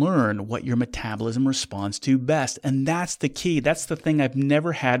 and learn what your metabolism responds to best. And that's the key. That's the thing I've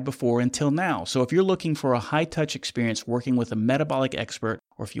never had before until now. So if you're looking for a high-touch experience working with a metabolic expert,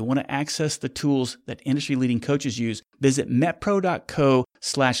 or if you want to access the tools that industry-leading coaches use, visit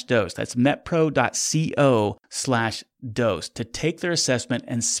metpro.co/dose. That's metpro.co/dose to take their assessment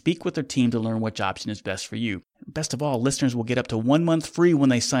and speak with their team to learn which option is best for you. Best of all, listeners will get up to 1 month free when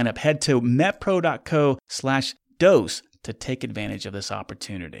they sign up. Head to metpro.co/dose to take advantage of this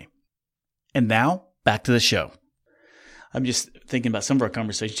opportunity. And now, back to the show. I'm just thinking about some of our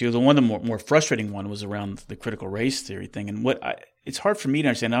conversations here. The more frustrating one was around the critical race theory thing. And it's hard for me to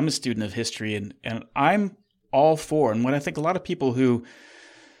understand. I'm a student of history, and I'm all for, and what I think a lot of people who,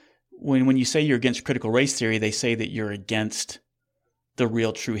 when you say you're against critical race theory, they say that you're against the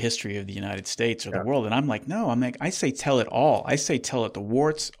real true history of the United States or the world. And I'm like, no, I say tell it all. I say tell it the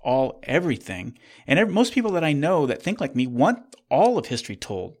warts, all, everything. And most people that I know that think like me want all of history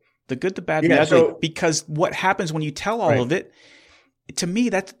told. The good, the bad, the ugly. Because what happens when you tell all of it, to me,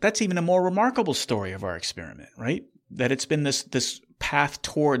 that's even a more remarkable story of our experiment, right? That it's been this path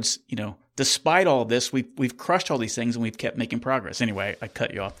towards, despite all this, we've crushed all these things and we've kept making progress. Anyway, I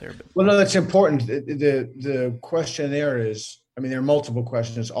cut you off there. But. Well, no, that's important. The question there is, there are multiple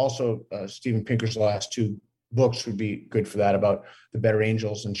questions. Also, Steven Pinker's last 2 books would be good for that, about the better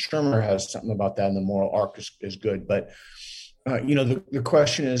angels. And Shermer has something about that, and the moral arc is good. But, the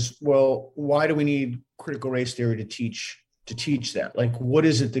question is, well, why do we need critical race theory to teach that? Like, what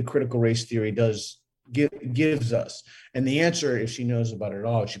is it that critical race theory does gives us? And the answer, if she knows about it at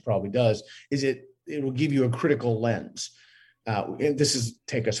all, she probably does, is it will give you a critical lens. And this is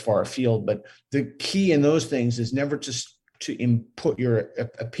take us far afield, but the key in those things is never to input your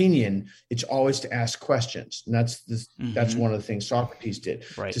opinion. It's always to ask questions. And that's one of the things Socrates did,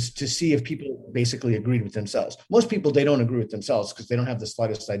 right, to see if people basically agreed with themselves. Most people, they don't agree with themselves because they don't have the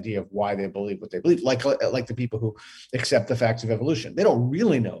slightest idea of why they believe what they believe. Like the people who accept the facts of evolution, they don't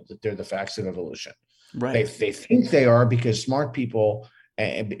really know that they're the facts of evolution. Right. They think they are because smart people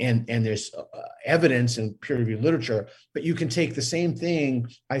and there's evidence in peer-reviewed literature, but you can take the same thing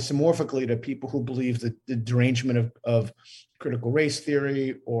isomorphically to people who believe that the derangement of critical race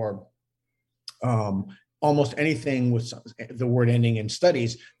theory or almost anything with the word ending in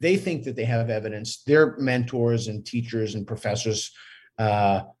studies. They think that they have evidence. Their mentors and teachers and professors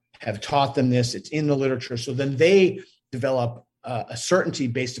have taught them this. It's in the literature. So then they develop a certainty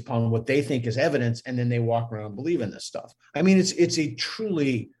based upon what they think is evidence, and then they walk around and believe in this stuff. I mean, it's a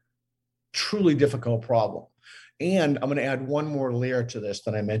truly, truly difficult problem. And I'm going to add one more layer to this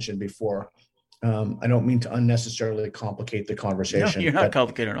that I mentioned before. I don't mean to unnecessarily complicate the conversation. No, you're not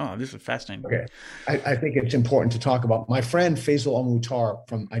complicated at all. This is fascinating. Okay. I think it's important to talk about. My friend Faisal Al-Mutar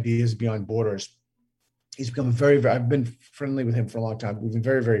from Ideas Beyond Borders, he's become I've been friendly with him for a long time. We've been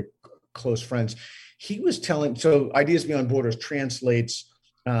very, very close friends. He was telling, so Ideas Beyond Borders translates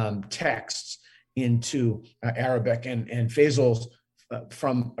texts into Arabic, and Faisal's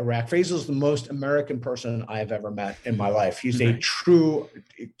from Iraq. Faisal's the most American person I've ever met in my life. He's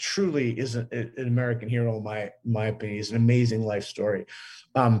truly is an American hero in my opinion. He's an amazing life story.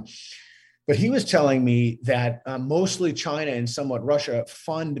 But he was telling me that mostly China and somewhat Russia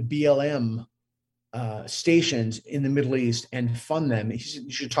fund BLM stations in the Middle East and fund them. You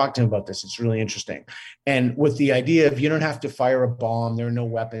should talk to him about this. It's really interesting. And with the idea of you don't have to fire a bomb, there are no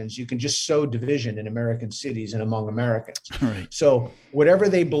weapons. You can just sow division in American cities and among Americans. Right. So whatever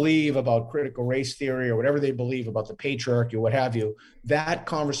they believe about critical race theory or whatever they believe about the patriarchy or what have you, that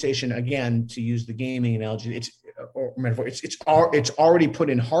conversation, again, to use the gaming analogy, it's already put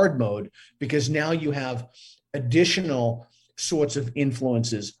in hard mode because now you have additional sorts of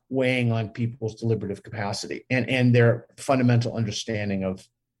influences weighing on people's deliberative capacity and their fundamental understanding of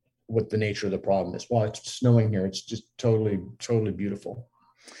what the nature of the problem is. While it's snowing here, it's just totally, totally beautiful.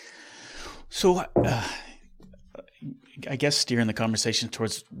 So I guess steering the conversation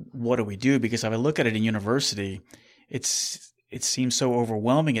towards what do we do? Because if I look at it in university, it seems so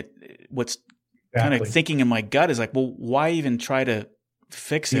overwhelming. What's kind of thinking in my gut is like, well, why even try to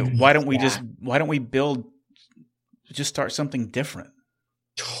fix it? Why don't we just start something different?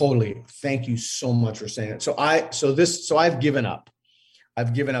 Totally. Thank you so much for saying it. So I've given up.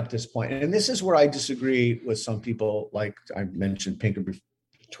 I've given up this point. And this is where I disagree with some people. Like I mentioned Pinker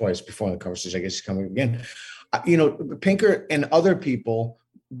twice before in the conversation, I guess he's coming again. Pinker and other people,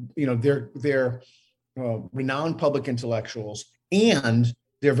 they're renowned public intellectuals and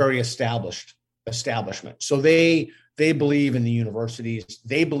they're very establishment. So they believe in the universities.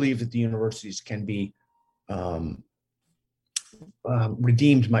 They believe that the universities can be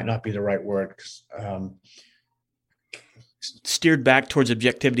redeemed, might not be the right word. Steered back towards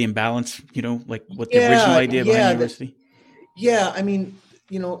objectivity and balance, like what the original idea behind university. I mean,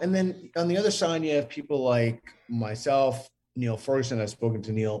 and then on the other side, you have people like myself, Neil Ferguson. I've spoken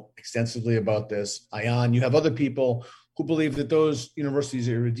to Neil extensively about this. Ayan, you have other people who believe that those universities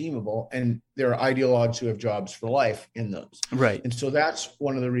are irredeemable, and there are ideologues who have jobs for life in those. Right. And so that's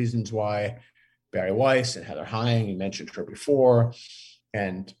one of the reasons why Barry Weiss and Heather Heying, you mentioned her before,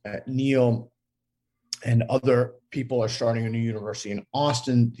 and Neil and other people are starting a new university in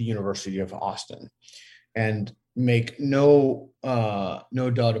Austin, the University of Austin. And make no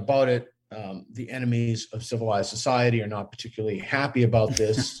doubt about it, the enemies of civilized society are not particularly happy about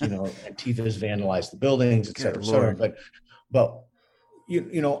this. Antifa has vandalized the buildings, et cetera, et cetera. But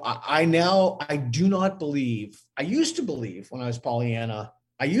I do not believe. I used to believe when I was Pollyanna.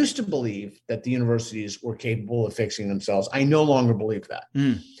 I used to believe that the universities were capable of fixing themselves. I no longer believe that.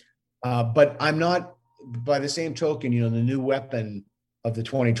 But I'm not. By the same token, the new weapon of the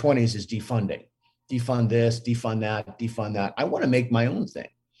 2020s is defunding. Defund this, defund that, defund that. I want to make my own thing.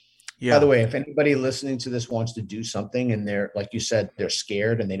 Yeah. By the way, if anybody listening to this wants to do something and they're, like you said, they're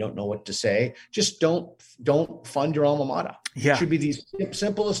scared and they don't know what to say, just don't fund your alma mater. Yeah. It should be the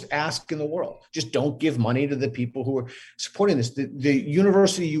simplest ask in the world. Just don't give money to the people who are supporting this. The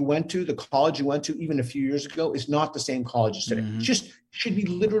university you went to, the college you went to, even a few years ago, is not the same college as today. Just should be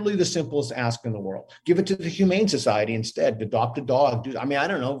literally the simplest ask in the world. Give it to the Humane Society instead. Adopt a dog. I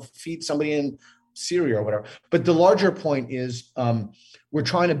don't know, feed somebody in Syria or whatever. But the larger point is we're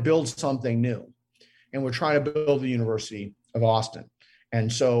trying to build something new. and we're trying to build the University of Austin.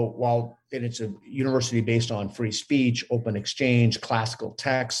 And so while it's a university based on free speech, open exchange, classical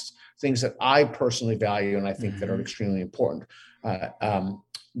texts, things that I personally value and I think that are extremely important,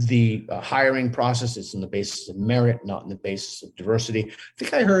 the hiring process is on the basis of merit, not on the basis of diversity. I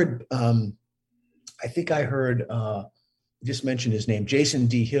think I heard just mention his name, Jason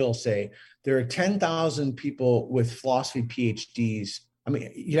D. Hill, say there are 10,000 people with philosophy PhDs. I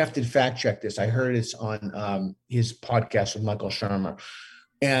mean, you have to fact check this. I heard it's on his podcast with Michael Shermer.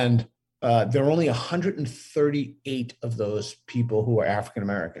 And there are only 138 of those people who are African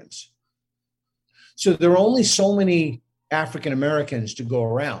Americans. So there are only so many African Americans to go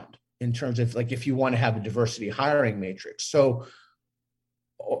around in terms of like if you want to have a diversity hiring matrix. So,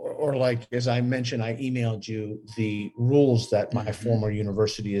 or like, as I mentioned, I emailed you the rules that my former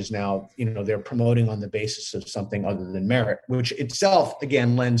university is now, they're promoting on the basis of something other than merit, which itself,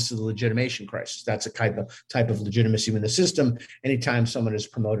 again, lends to the legitimation crisis. That's a type of legitimacy in the system anytime someone is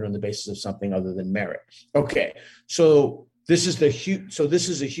promoted on the basis of something other than merit. Okay, so this is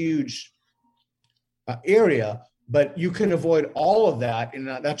a huge area, but you can avoid all of that, and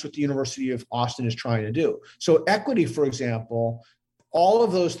that's what the University of Austin is trying to do. So equity, for example, all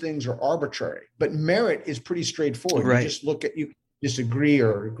of those things are arbitrary, but merit is pretty straightforward. Right. You just look at, you disagree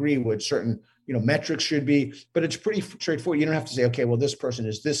or agree with certain, metrics should be, but it's pretty straightforward. You don't have to say, okay, well, this person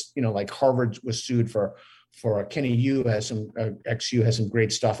is this, like Harvard was sued for Kenny Yu has some, XU has some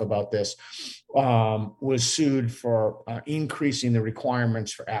great stuff about this, was sued for increasing the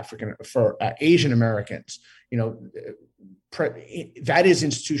requirements for Asian Americans. That is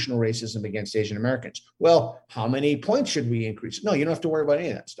institutional racism against Asian Americans. Well, how many points should we increase? No, you don't have to worry about any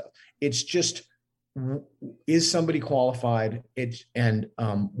of that stuff. It's just, is somebody qualified?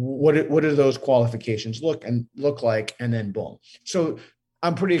 What do those qualifications look like? And then boom. So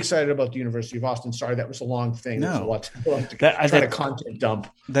I'm pretty excited about the University of Austin. Sorry, that was a long thing. No, there's a lot to content dump.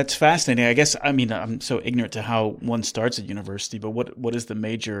 That's fascinating. I guess, I'm so ignorant to how one starts at university, but what is the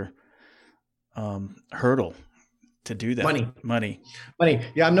major hurdle to do that? Money.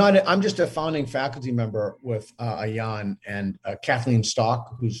 Yeah, I'm just a founding faculty member with Ayan and Kathleen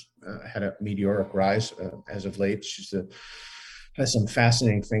Stock, who's had a meteoric rise as of late. She's has some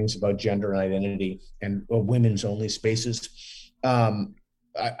fascinating things about gender and identity and women's only spaces.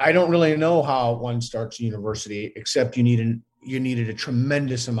 I don't really know how one starts a university, except you needed a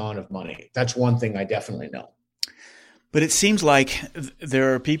tremendous amount of money. That's one thing I definitely know. But it seems like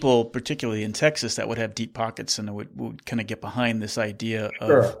there are people, particularly in Texas, that would have deep pockets and would kind of get behind this idea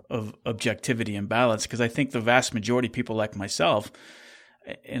of objectivity and balance. Because I think the vast majority of people like myself,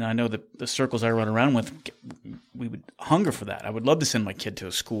 and I know that the circles I run around with, we would hunger for that. I would love to send my kid to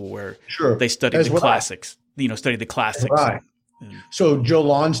a school where they study the classics. Study the classics. Right. So Joe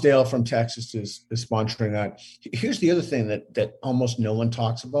Lonsdale from Texas is sponsoring that. Here's the other thing that almost no one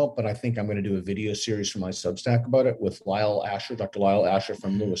talks about, but I think I'm going to do a video series for my Substack about it with Dr. Lyle Asher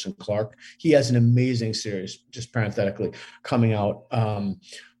from Lewis and Clark. He has an amazing series, just parenthetically, coming out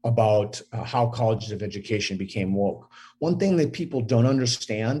about how colleges of education became woke. One thing that people don't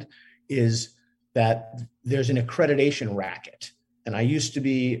understand is that there's an accreditation racket. And I used to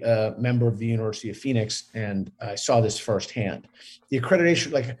be a member of the University of Phoenix, and I saw this firsthand. The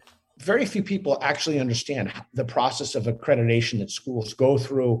accreditation, very few people actually understand the process of accreditation that schools go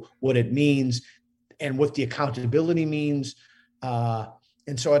through, what it means, and what the accountability means.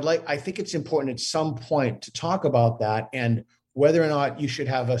 And so I think it's important at some point to talk about that and whether or not you should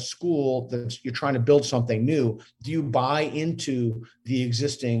have a school that you're trying to build something new. Do you buy into the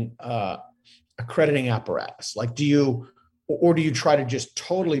existing accrediting apparatus? Or do you try to just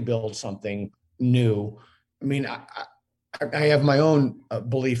totally build something new? I mean, I have my own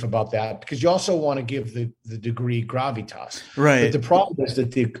belief about that, because you also want to give the degree gravitas. Right. But the problem is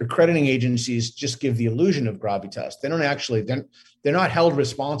that the accrediting agencies just give the illusion of gravitas. They don't actually, they're not held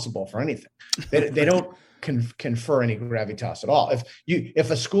responsible for anything. They don't confer any gravitas at all.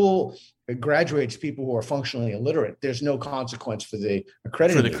 If a school graduates people who are functionally illiterate, there's no consequence for the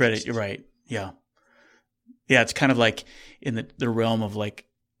accrediting agencies. Credit. You're right. Yeah. Yeah, it's kind of like in the realm of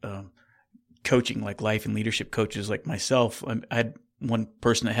coaching, like life and leadership coaches like myself. I had one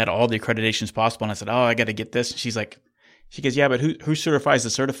person that had all the accreditations possible, and I said, "Oh, I got to get this." And she goes, "Yeah, but who certifies the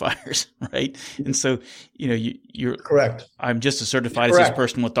certifiers, right?" And so, you're correct. I'm just as certified as this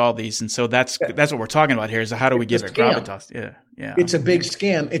person with all these, and so that's what we're talking about here. Is how do we give it gravitas? Yeah. It's a big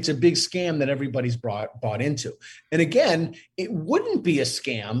scam. It's a big scam that everybody's bought into. And again, it wouldn't be a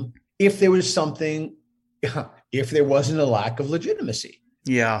scam if there was something. If there wasn't a lack of legitimacy.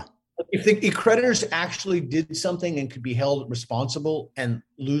 Yeah. If the accreditors actually did something and could be held responsible and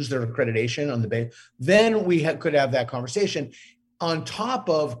lose their accreditation on the base, then we could have that conversation on top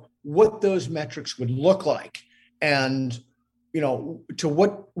of what those metrics would look like. And, to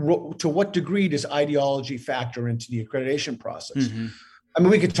what degree does ideology factor into the accreditation process? Mm-hmm. I mean,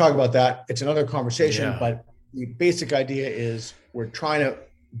 we could talk about that. It's another conversation, but the basic idea is we're trying to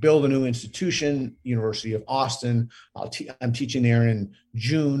build a new institution, University of Austin. I'm teaching there in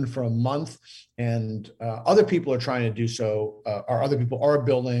June for a month, and other people are trying to do so, or other people are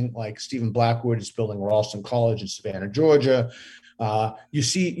building, like Stephen Blackwood is building Ralston College in Savannah, Georgia.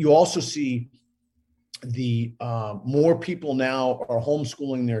 You also see the more people now are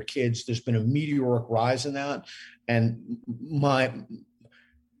homeschooling their kids. There's been a meteoric rise in that. And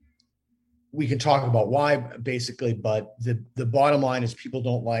we can talk about why, basically, but the bottom line is people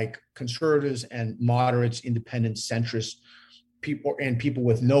don't like conservatives and moderates, independents, centrists, people, and people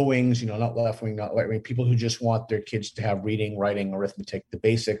with no wings, not left wing, not right wing, people who just want their kids to have reading, writing, arithmetic, the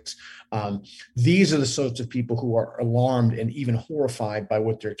basics. These are the sorts of people who are alarmed and even horrified by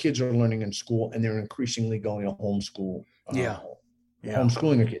what their kids are learning in school, and they're increasingly going to homeschool.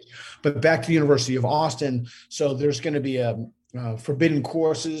 Homeschooling their kids. But back to the University of Austin. So there's going to be a forbidden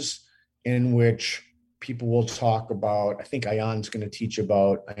courses in which people will talk about, I think Ayaan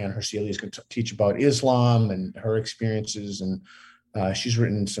Hirsi Ali is going to teach about Islam and her experiences. And she's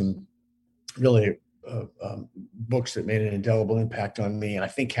written some really books that made an indelible impact on me. And I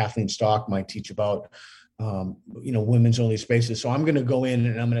think Kathleen Stock might teach about, women's only spaces. So I'm going to go in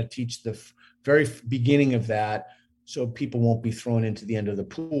and I'm going to teach the very beginning of that, so people won't be thrown into the end of the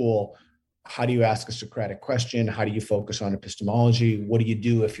pool. How do you ask a Socratic question? How do you focus on epistemology? What do you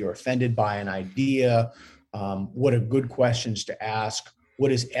do if you're offended by an idea? What are good questions to ask? What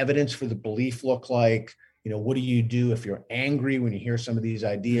does evidence for the belief look like? What do you do if you're angry when you hear some of these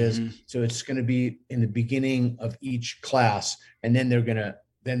ideas? Mm-hmm. So it's going to be in the beginning of each class, and then they're going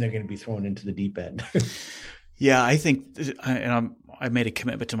to be thrown into the deep end. Yeah, I think, and I made a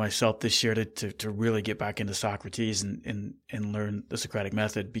commitment to myself this year to really get back into Socrates and learn the Socratic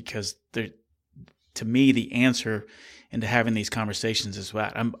method, because to me, the answer into having these conversations is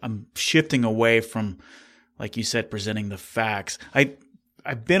that I'm shifting away from, like you said, presenting the facts.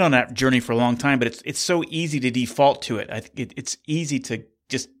 I've been on that journey for a long time, but it's so easy to default to it. It's easy to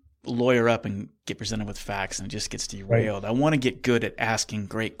just lawyer up and get presented with facts, and it just gets derailed. Right. I want to get good at asking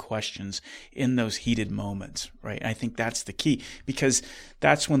great questions in those heated moments, right? I think that's the key, because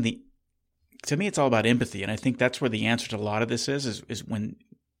that's when to me, it's all about empathy. And I think that's where the answer to a lot of this is when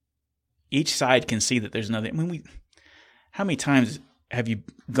each side can see that there's nothing. How many times have you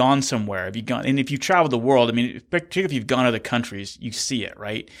gone somewhere? And if you've traveled the world, particularly if you've gone to other countries, you see it,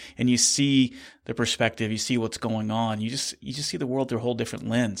 right? And you see the perspective, you see what's going on. You just see the world through a whole different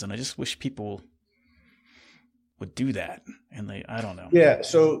lens. And I just wish people would do that. And I don't know. Yeah.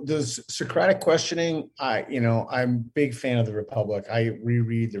 So the Socratic questioning, I'm a big fan of the Republic. I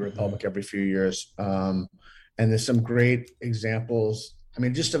reread the Republic every few years. And there's some great examples.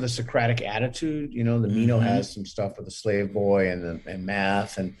 Just of a Socratic attitude, the Meno has some stuff with the slave boy and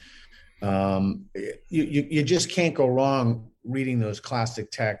math, and you just can't go wrong reading those classic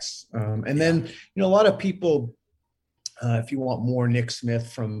texts. Then, a lot of people, if you want more, Nick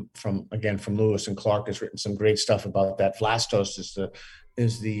Smith from Lewis and Clark has written some great stuff about that. Vlastos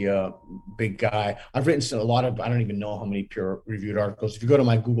is the big guy. I've written a lot of, I don't even know how many peer-reviewed articles. If you go to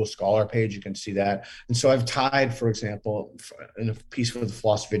my Google Scholar page, you can see that. And so I've tied, for example, in a piece for the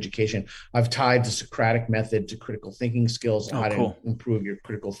Philosophy of Education, I've tied the Socratic method to critical thinking skills and how to improve your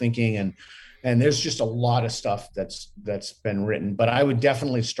critical thinking. And there's just a lot of stuff that's been written. But I would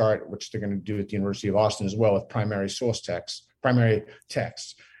definitely start, which they're going to do at the University of Austin as well, with primary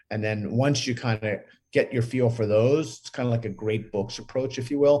texts. And then once you kind of get your feel for those, it's kind of like a great books approach, if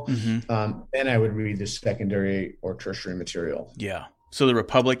you will. Mm-hmm. Then I would read the secondary or tertiary material. Yeah. So the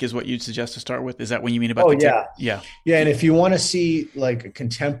Republic is what you'd suggest to start with? Is that what you mean about Yeah. And if you want to see like a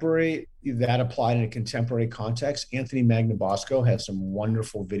contemporary, that applied in a contemporary context, Anthony Magnabosco has some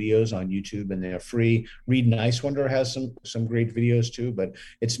wonderful videos on YouTube, and they're free. Reed Nicewander has some great videos too, but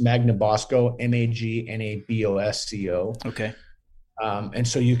it's Magnabosco, Magnabosco. Okay. And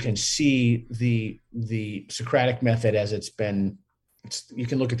so you can see the Socratic method as you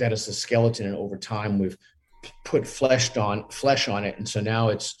can look at that as a skeleton, and over time we've put flesh on it. And so now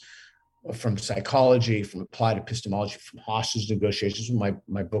it's from psychology, from applied epistemology, from hostage negotiations. My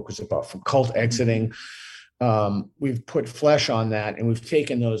book was about from cult exiting. We've put flesh on that, and we've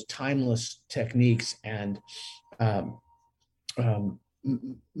taken those timeless techniques and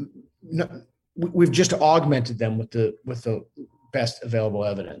we've just augmented them with the best available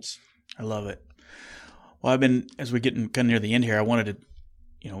evidence. I love it. Well, as we're getting kind of near the end here, I wanted to,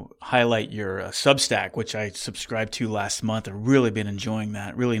 highlight your Substack, which I subscribed to last month. I've really been enjoying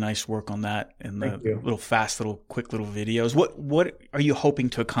that. Really nice work on that, and the quick little videos. What are you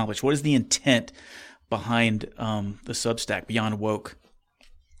hoping to accomplish? What is the intent behind the Substack Beyond Woke?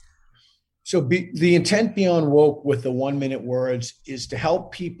 So the intent Beyond Woke with the 1-minute words is to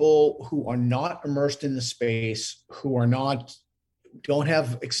help people who are not immersed in the space, who don't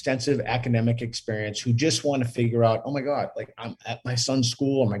have extensive academic experience, who just want to figure out, oh my God, like I'm at my son's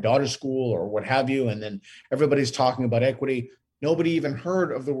school or my daughter's school or what have you. And then everybody's talking about equity. Nobody even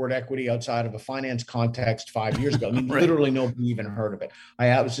heard of the word equity outside of a finance context 5 years ago. I mean, Right. Literally nobody even heard of it.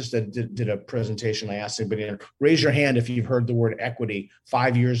 did a presentation. I asked everybody, raise your hand if you've heard the word equity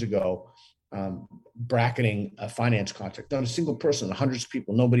 5 years ago, bracketing a finance context. Not a single person, hundreds of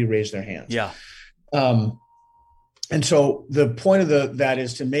people, nobody raised their hands. Yeah. And so the point of that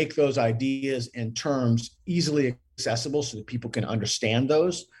is to make those ideas and terms easily accessible so that people can understand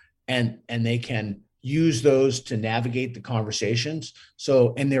those and they can use those to navigate the conversations.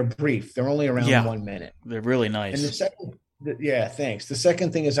 And they're brief. They're only around 1 minute. They're really nice. And thanks. The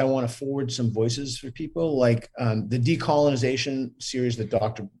second thing is I want to forward some voices for people, like the decolonization series that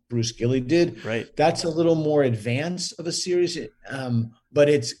Dr. Bruce Gilley did. Right. That's a little more advanced of a series, but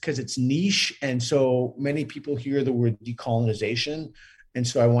it's because it's niche. And so many people hear the word decolonization. And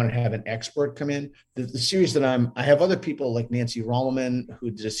so I want to have an expert come in. The series that I have other people like Nancy Rommelman,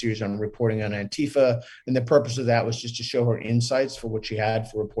 who did a series on reporting on Antifa. And the purpose of that was just to show her insights for what she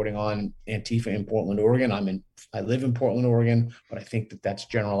had for reporting on Antifa in Portland, Oregon. I live in Portland, Oregon, but I think that that's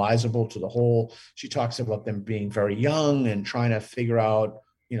generalizable to the whole. She talks about them being very young and trying to figure out,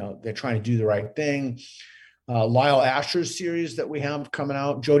 they're trying to do the right thing. Lyle Asher's series that we have coming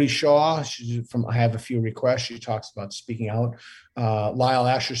out, Jody Shaw, I have a few requests. She talks about speaking out. Lyle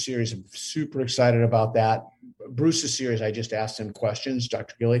Asher's series, I'm super excited about that. Bruce's series, I just asked him questions,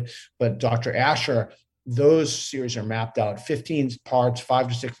 Dr. Gilley, but Dr. Asher, those series are mapped out, 15 parts, 5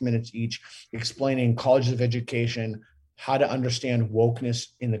 to 6 minutes each, explaining colleges of education, how to understand wokeness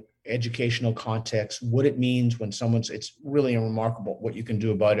in the educational context, what it means when it's really remarkable what you can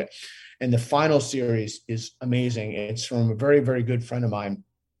do about it. And the final series is amazing. It's from a very, very good friend of mine.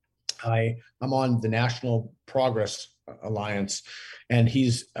 I'm on the National Progress Alliance, and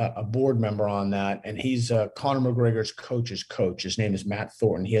he's a board member on that. And he's Conor McGregor's coach's coach. His name is Matt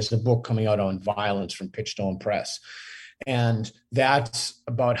Thornton. He has a book coming out on violence from Pitchstone Press. And that's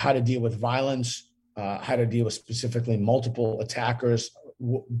about how to deal with violence, how to deal with specifically multiple attackers,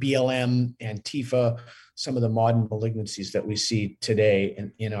 BLM, Antifa, some of the modern malignancies that we see today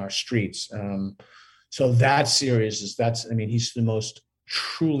in our streets. So that series he's the most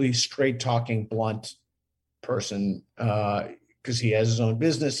truly straight talking, blunt person, because he has his own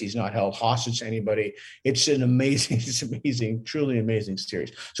business. He's not held hostage to anybody. It's amazing, truly amazing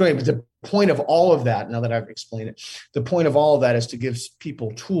series. So anyway, but the point of all of that, now that I've explained it, the point of all of that is to give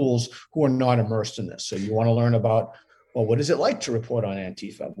people tools who are not immersed in this. So you want to learn about, well, what is it like to report on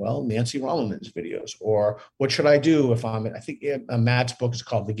Antifa? Well, Nancy Rommelman's videos. Or what should I do if I think Matt's book is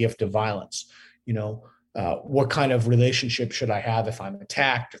called The Gift of Violence. What kind of relationship should I have if I'm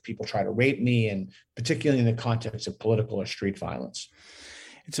attacked, if people try to rape me, and particularly in the context of political or street violence?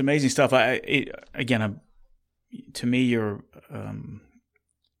 It's amazing stuff. To me, you're, and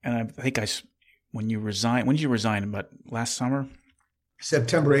I think when did you resign? About last summer?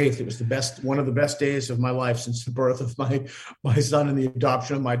 September 8th. It was one of the best days of my life since the birth of my son and the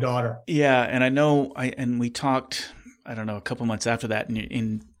adoption of my daughter. Yeah. And I know, and we talked, I don't know, a couple months after that.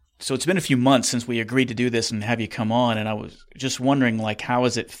 So it's been a few months since we agreed to do this and have you come on. And I was just wondering, like, how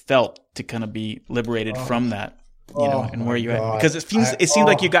has it felt to kind of be liberated from that, and where you at? Because it seems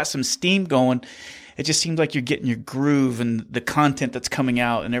like you got some steam going. It just seems like you're getting your groove and the content that's coming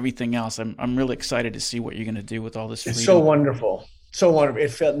out and everything else. I'm really excited to see what you're going to do with all this freedom. It's so wonderful. So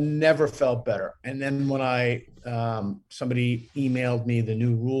wonderful. It never felt better. And then when somebody emailed me the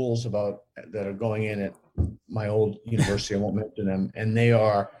new rules that are going in at my old university, I won't mention them, and they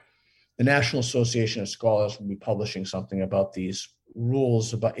are, the National Association of Scholars will be publishing something about these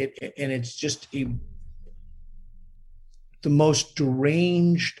rules about it. And it's just the most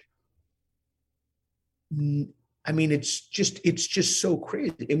deranged. It's just so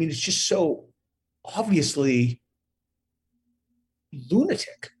crazy. It's just so obviously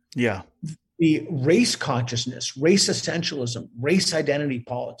lunatic. Yeah. The race consciousness, race essentialism, race identity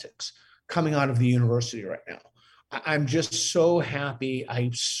politics coming out of the university right now. I'm just so happy.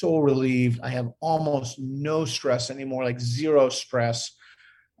 I'm so relieved. I have almost no stress anymore, like zero stress.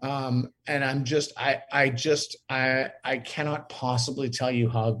 And I cannot possibly tell you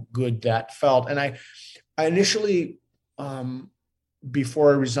how good that felt. And I initially,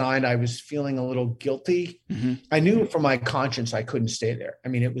 before I resigned, I was feeling a little guilty. Mm-hmm. I knew from my conscience I couldn't stay there. I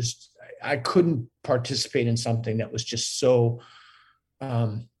mean, I couldn't participate in something that was just so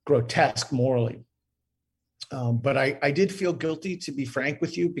grotesque morally. But I did feel guilty, to be frank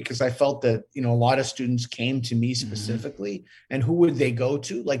with you, because I felt that, a lot of students came to me specifically, mm-hmm. and who would they go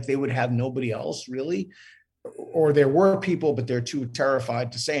to? Like, they would have nobody else really, or there were people, but they're too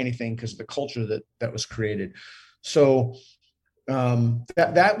terrified to say anything because of the culture that was created. So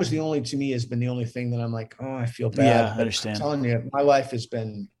that was to me has been the only thing that I'm like, oh, I feel bad. Yeah, I understand. I'm telling you, my life has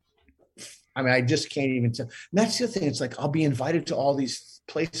been, I just can't even tell. And that's the thing. It's like, I'll be invited to all these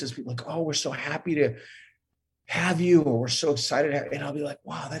places. People like, oh, we're so happy to have you, or we're so excited. And I'll be like,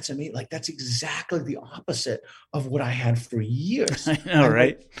 wow, that's amazing. Like, that's exactly the opposite of what I had for years. I know,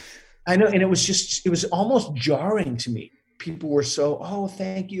 right? I know. And it was almost jarring to me. People were so, oh,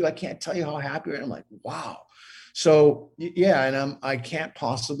 thank you. I can't tell you how happy I am. I'm like, wow. So yeah. And I can't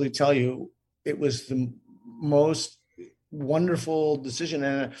possibly tell you, it was the most wonderful decision.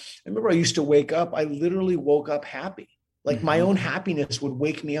 And I remember I used to wake up, I literally woke up happy. Like, mm-hmm. my own happiness would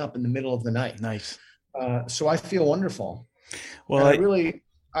wake me up in the middle of the night. Nice. So I feel wonderful. Well,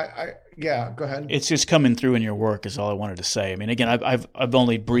 yeah, go ahead. It's just coming through in your work is all I wanted to say. I mean, again, I've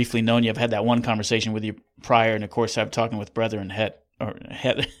only briefly known you. I've had that one conversation with you prior. And of course, I'm talking with Heather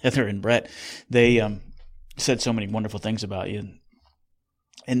and Brett. They said so many wonderful things about you.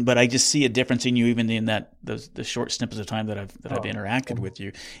 But I just see a difference in you, even in the short snippets of time that I've interacted with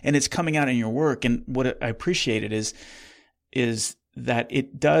you, and it's coming out in your work. And what I appreciated is that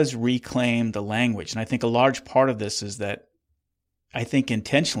it does reclaim the language. And I think a large part of this is that I think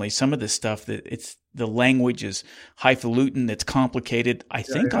intentionally some of this stuff that the language is highfalutin, it's complicated. I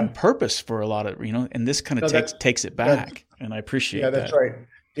think on purpose for a lot of, and this kind of takes it back. And I appreciate that. Yeah, that's right.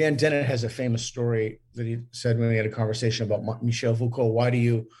 Dan Dennett has a famous story that he said when we had a conversation about Michel Foucault. Why do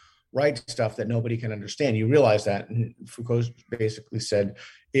you write stuff that nobody can understand? You realize that. And Foucault basically said,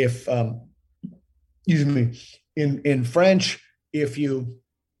 in French, if you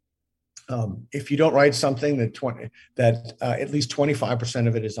don't write something that at least 25%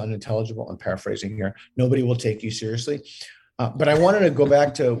 of it is unintelligible, I'm paraphrasing here, nobody will take you seriously. But I wanted to go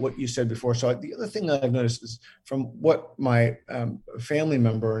back to what you said before. So the other thing that I've noticed is, from what my family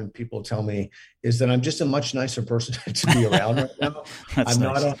member and people tell me, is that I'm just a much nicer person to be around right now. I'm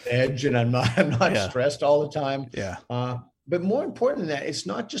not on edge, and I'm not stressed all the time. Yeah. But more important than that, it's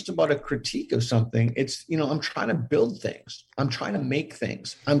not just about a critique of something. It's, I'm trying to build things. I'm trying to make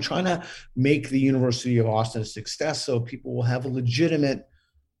things. I'm trying to make the University of Austin a success, so people will have a legitimate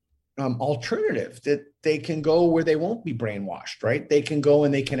alternative, that they can go where they won't be brainwashed, right? They can go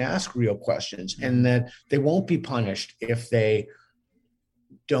and they can ask real questions, and that they won't be punished if they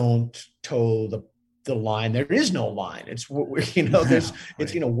don't toe the line. There is no line. It's, there's,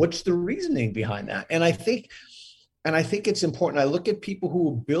 it's, what's the reasoning behind that? And I think it's important. I look at people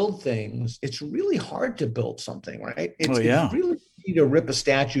who build things. It's really hard to build something, right? It's really easy to rip a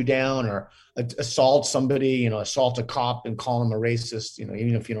statue down, or assault somebody, assault a cop and call him a racist,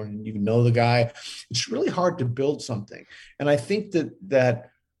 even if you don't even know the guy. It's really hard to build something. And I think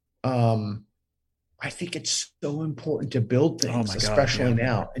I think it's so important to build things, especially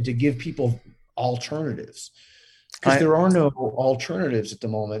now, and to give people alternatives, because there are no alternatives at the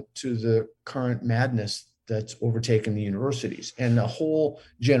moment to the current madness that's overtaken the universities. And a whole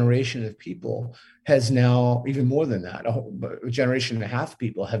generation of people has now, even more than that, a generation and a half of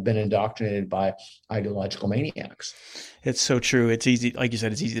people have been indoctrinated by ideological maniacs. It's so true. It's easy, like you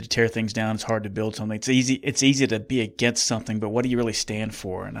said, it's easy to tear things down. It's hard to build something. It's easy to be against something, but what do you really stand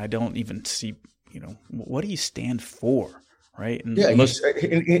for? And I don't even see, what do you stand for? Right. And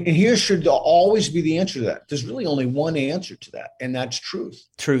and here should always be the answer to that. There's really only one answer to that, and that's truth.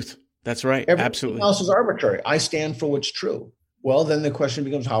 Truth. That's right. Everything Absolutely. else is arbitrary. I stand for what's true. Well, then the question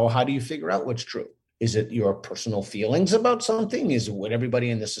becomes, how do you figure out what's true? Is it your personal feelings about something? Is it what everybody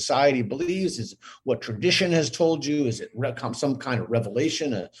in the society believes? Is it what tradition has told you? Is it some kind of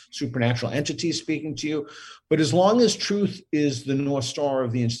revelation, a supernatural entity speaking to you? But as long as truth is the North Star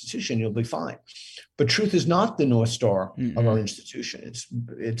of the institution, you'll be fine. But truth is not the North Star of our institution.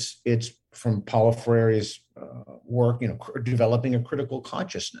 It's from Paulo Freire's work, developing a critical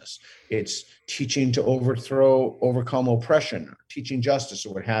consciousness. It's teaching to overcome oppression, teaching justice,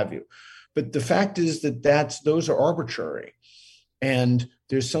 or what have you. But the fact is that those are arbitrary. And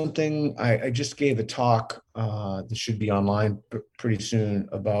there's something, I just gave a talk that should be online pretty soon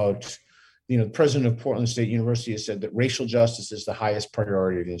about, the president of Portland State University has said that racial justice is the highest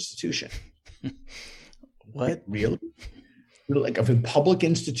priority of the institution. What? Really? Like of a public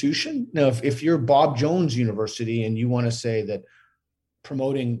institution? Now, if you're Bob Jones University and you want to say that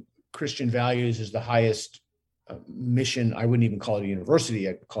promoting Christian values is the highest mission, I wouldn't even call it a university.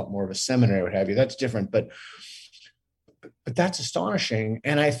 I'd call it more of a seminary, what have you. That's different. But that's astonishing.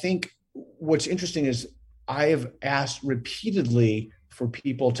 And I think what's interesting is I have asked repeatedly for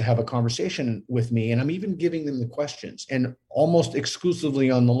people to have a conversation with me, and I'm even giving them the questions. And almost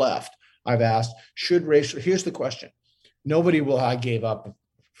exclusively on the left, I've asked, here's the question. I gave up a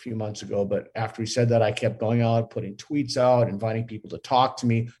few months ago, but after he said that, I kept going out, putting tweets out, inviting people to talk to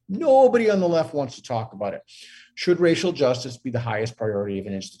me. Nobody on the left wants to talk about it. Should racial justice be the highest priority of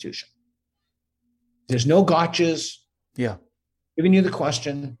an institution? There's no gotchas. Yeah. Giving you the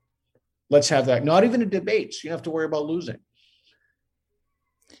question. Let's have that. Not even a debate. So you don't have to worry about losing.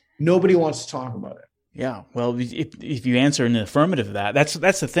 Nobody wants to talk about it. Yeah. Well, if you answer in the affirmative of that,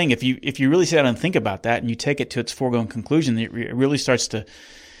 that's the thing. If you really sit down and think about that and you take it to its foregone conclusion, it really starts to,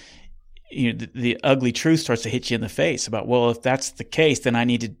 the ugly truth starts to hit you in the face about, well, if that's the case, then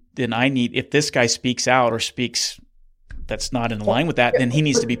if this guy speaks out or speaks that's not in line with that, then he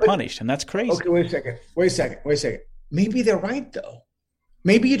needs to be punished. And that's crazy. Okay, wait a second. Maybe they're right though.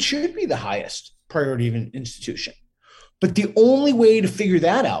 Maybe it should be the highest priority of an institution. But the only way to figure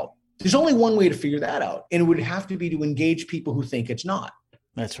that out, there's only one way to figure that out, and it would have to be to engage people who think it's not.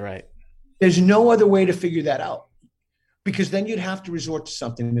 That's right. There's no other way to figure that out, because then you'd have to resort to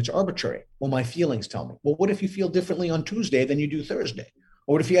something that's arbitrary. Well, my feelings tell me. Well, what if you feel differently on Tuesday than you do Thursday?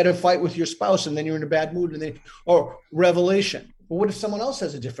 Or what if you had a fight with your spouse and then you're in a bad mood or revelation? Well, what if someone else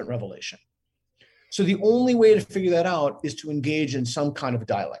has a different revelation? So the only way to figure that out is to engage in some kind of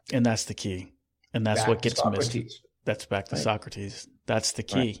dialect. And that's the key. And that's what gets missed. That's back to Socrates. That's the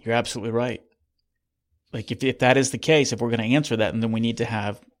key. Right. You're absolutely right. Like if that is the case, if we're going to answer that, then we need to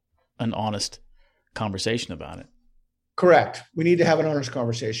have an honest conversation about it. Correct. We need to have an honest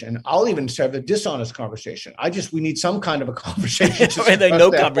conversation. I'll even have a dishonest conversation. We need some kind of a conversation. No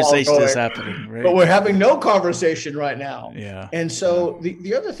conversation is happening, right? But we're having no conversation right now. Yeah. And so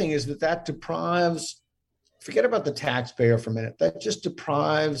the other thing is that deprives, forget about the taxpayer for a minute, that just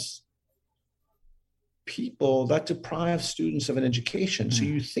deprives people, that deprives students of an education. So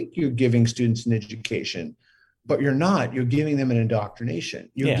you think you're giving students an education, but you're not. You're giving them an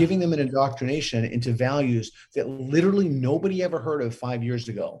indoctrination. You're giving them an indoctrination into values that literally nobody ever heard of 5 years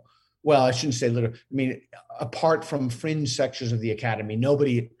ago. Well, I shouldn't say literally. I mean, apart from fringe sections of the academy,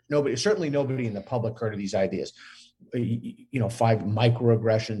 nobody, certainly nobody in the public heard of these ideas. 5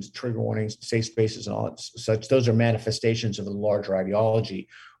 microaggressions, trigger warnings, safe spaces, and all that such. Those are manifestations of a larger ideology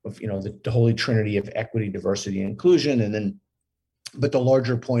of, the holy trinity of equity, diversity, and inclusion. And then, but the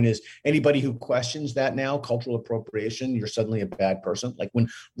larger point is anybody who questions that now, cultural appropriation, you're suddenly a bad person. Like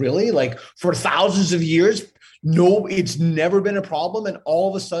for thousands of years, no, it's never been a problem. And all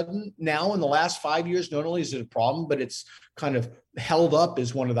of a sudden now in the last 5 years, not only is it a problem, but it's kind of held up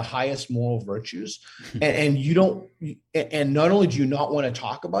as one of the highest moral virtues. And not only do you not want to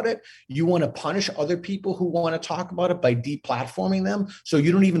talk about it, you want to punish other people who want to talk about it by deplatforming them. So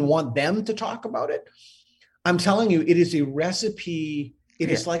you don't even want them to talk about it. I'm telling you, it is a recipe. It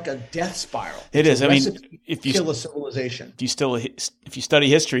is like a death spiral. It is. I mean, if you kill a civilization, if you study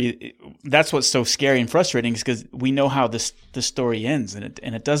history, that's what's so scary and frustrating, is because we know how this story ends, and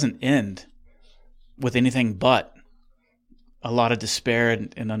it doesn't end with anything but a lot of despair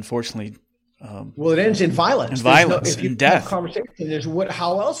and unfortunately, it ends in violence. And death. Conversation.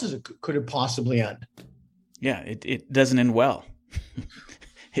 How else could it possibly end? Yeah, it doesn't end well.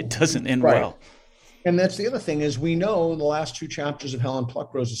 It doesn't end well. And that's the other thing is we know in the last 2 chapters of Helen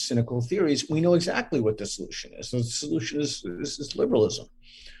Pluckrose's Cynical Theories, we know exactly what the solution is. The solution is liberalism.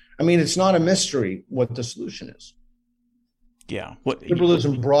 I mean, it's not a mystery what the solution is. Yeah.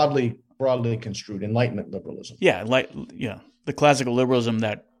 Liberalism broadly construed, Enlightenment liberalism. Yeah. The classical liberalism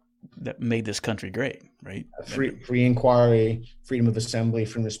that made this country great, right? Free inquiry, freedom of assembly,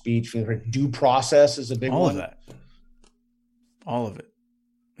 freedom of speech, due process is a big one. All of it.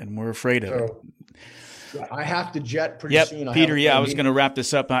 And we're afraid of it. I have to jet pretty soon. Peter, I was going to wrap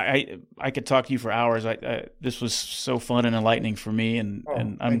this up. I could talk to you for hours. This was so fun and enlightening for me, and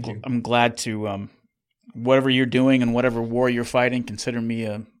I'm glad to whatever you're doing and whatever war you're fighting, consider me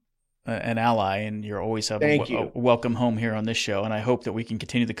an ally, and you're always a welcome home here on this show. And I hope that we can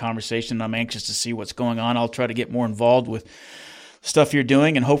continue the conversation. I'm anxious to see what's going on. I'll try to get more involved with stuff you're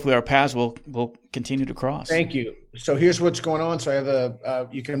doing, and hopefully our paths will continue to cross. Thank you. So here's what's going on. So I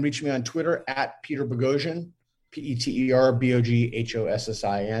have you can reach me on Twitter at Peter Boghossian.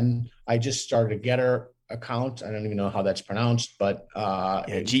 PeterBoghossin. I just started a Getter account. I don't even know how that's pronounced, but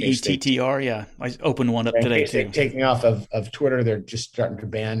Gettr. Yeah, I opened one up today too. Take me off of Twitter. They're just starting to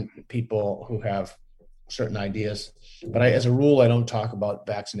ban people who have certain ideas. But as a rule, I don't talk about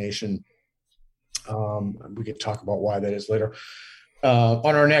vaccination. We could talk about why that is later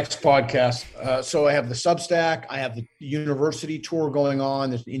on our next podcast. So I have the Substack. I have the university tour going on.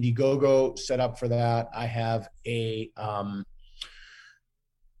 There's an Indiegogo set up for that. I have a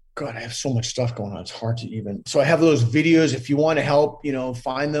God, I have so much stuff going on. It's hard to even. So I have those videos. If you want to help,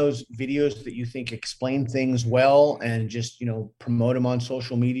 find those videos that you think explain things well and just, promote them on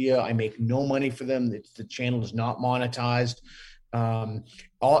social media. I make no money for them. The channel is not monetized.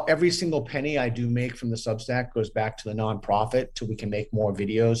 Every single penny I do make from the Substack goes back to the nonprofit till we can make more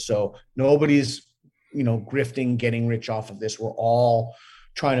videos. So nobody's, grifting, getting rich off of this. We're all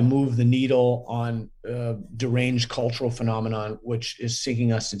trying to move the needle on deranged cultural phenomenon, which is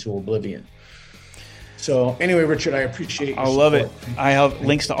sinking us into oblivion. So anyway, Richard, I appreciate your I love it. I have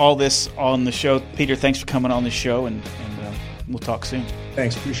links to all this on the show. Peter, thanks for coming on the show, and we'll talk soon.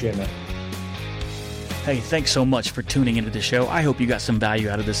 Thanks. Appreciate it, man. Hey, thanks so much for tuning into the show. I hope you got some value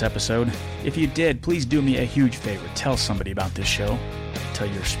out of this episode. If you did, please do me a huge favor. Tell somebody about this show. Tell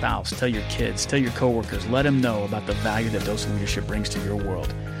your spouse, tell your kids, tell your coworkers. Let them know about the value that Dose of Leadership brings to your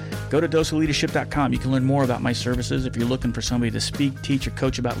world. Go to doseofleadership.com. You can learn more about my services. If you're looking for somebody to speak, teach, or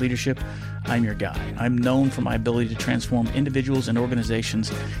coach about leadership, I'm your guy. I'm known for my ability to transform individuals and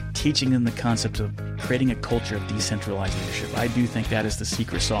organizations, teaching them the concept of creating a culture of decentralized leadership. I do think that is the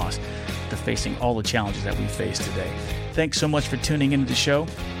secret sauce to facing all the challenges that we face today. Thanks so much for tuning into the show.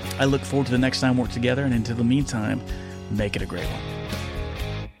 I look forward to the next time we're together, and until the meantime, make it a great one.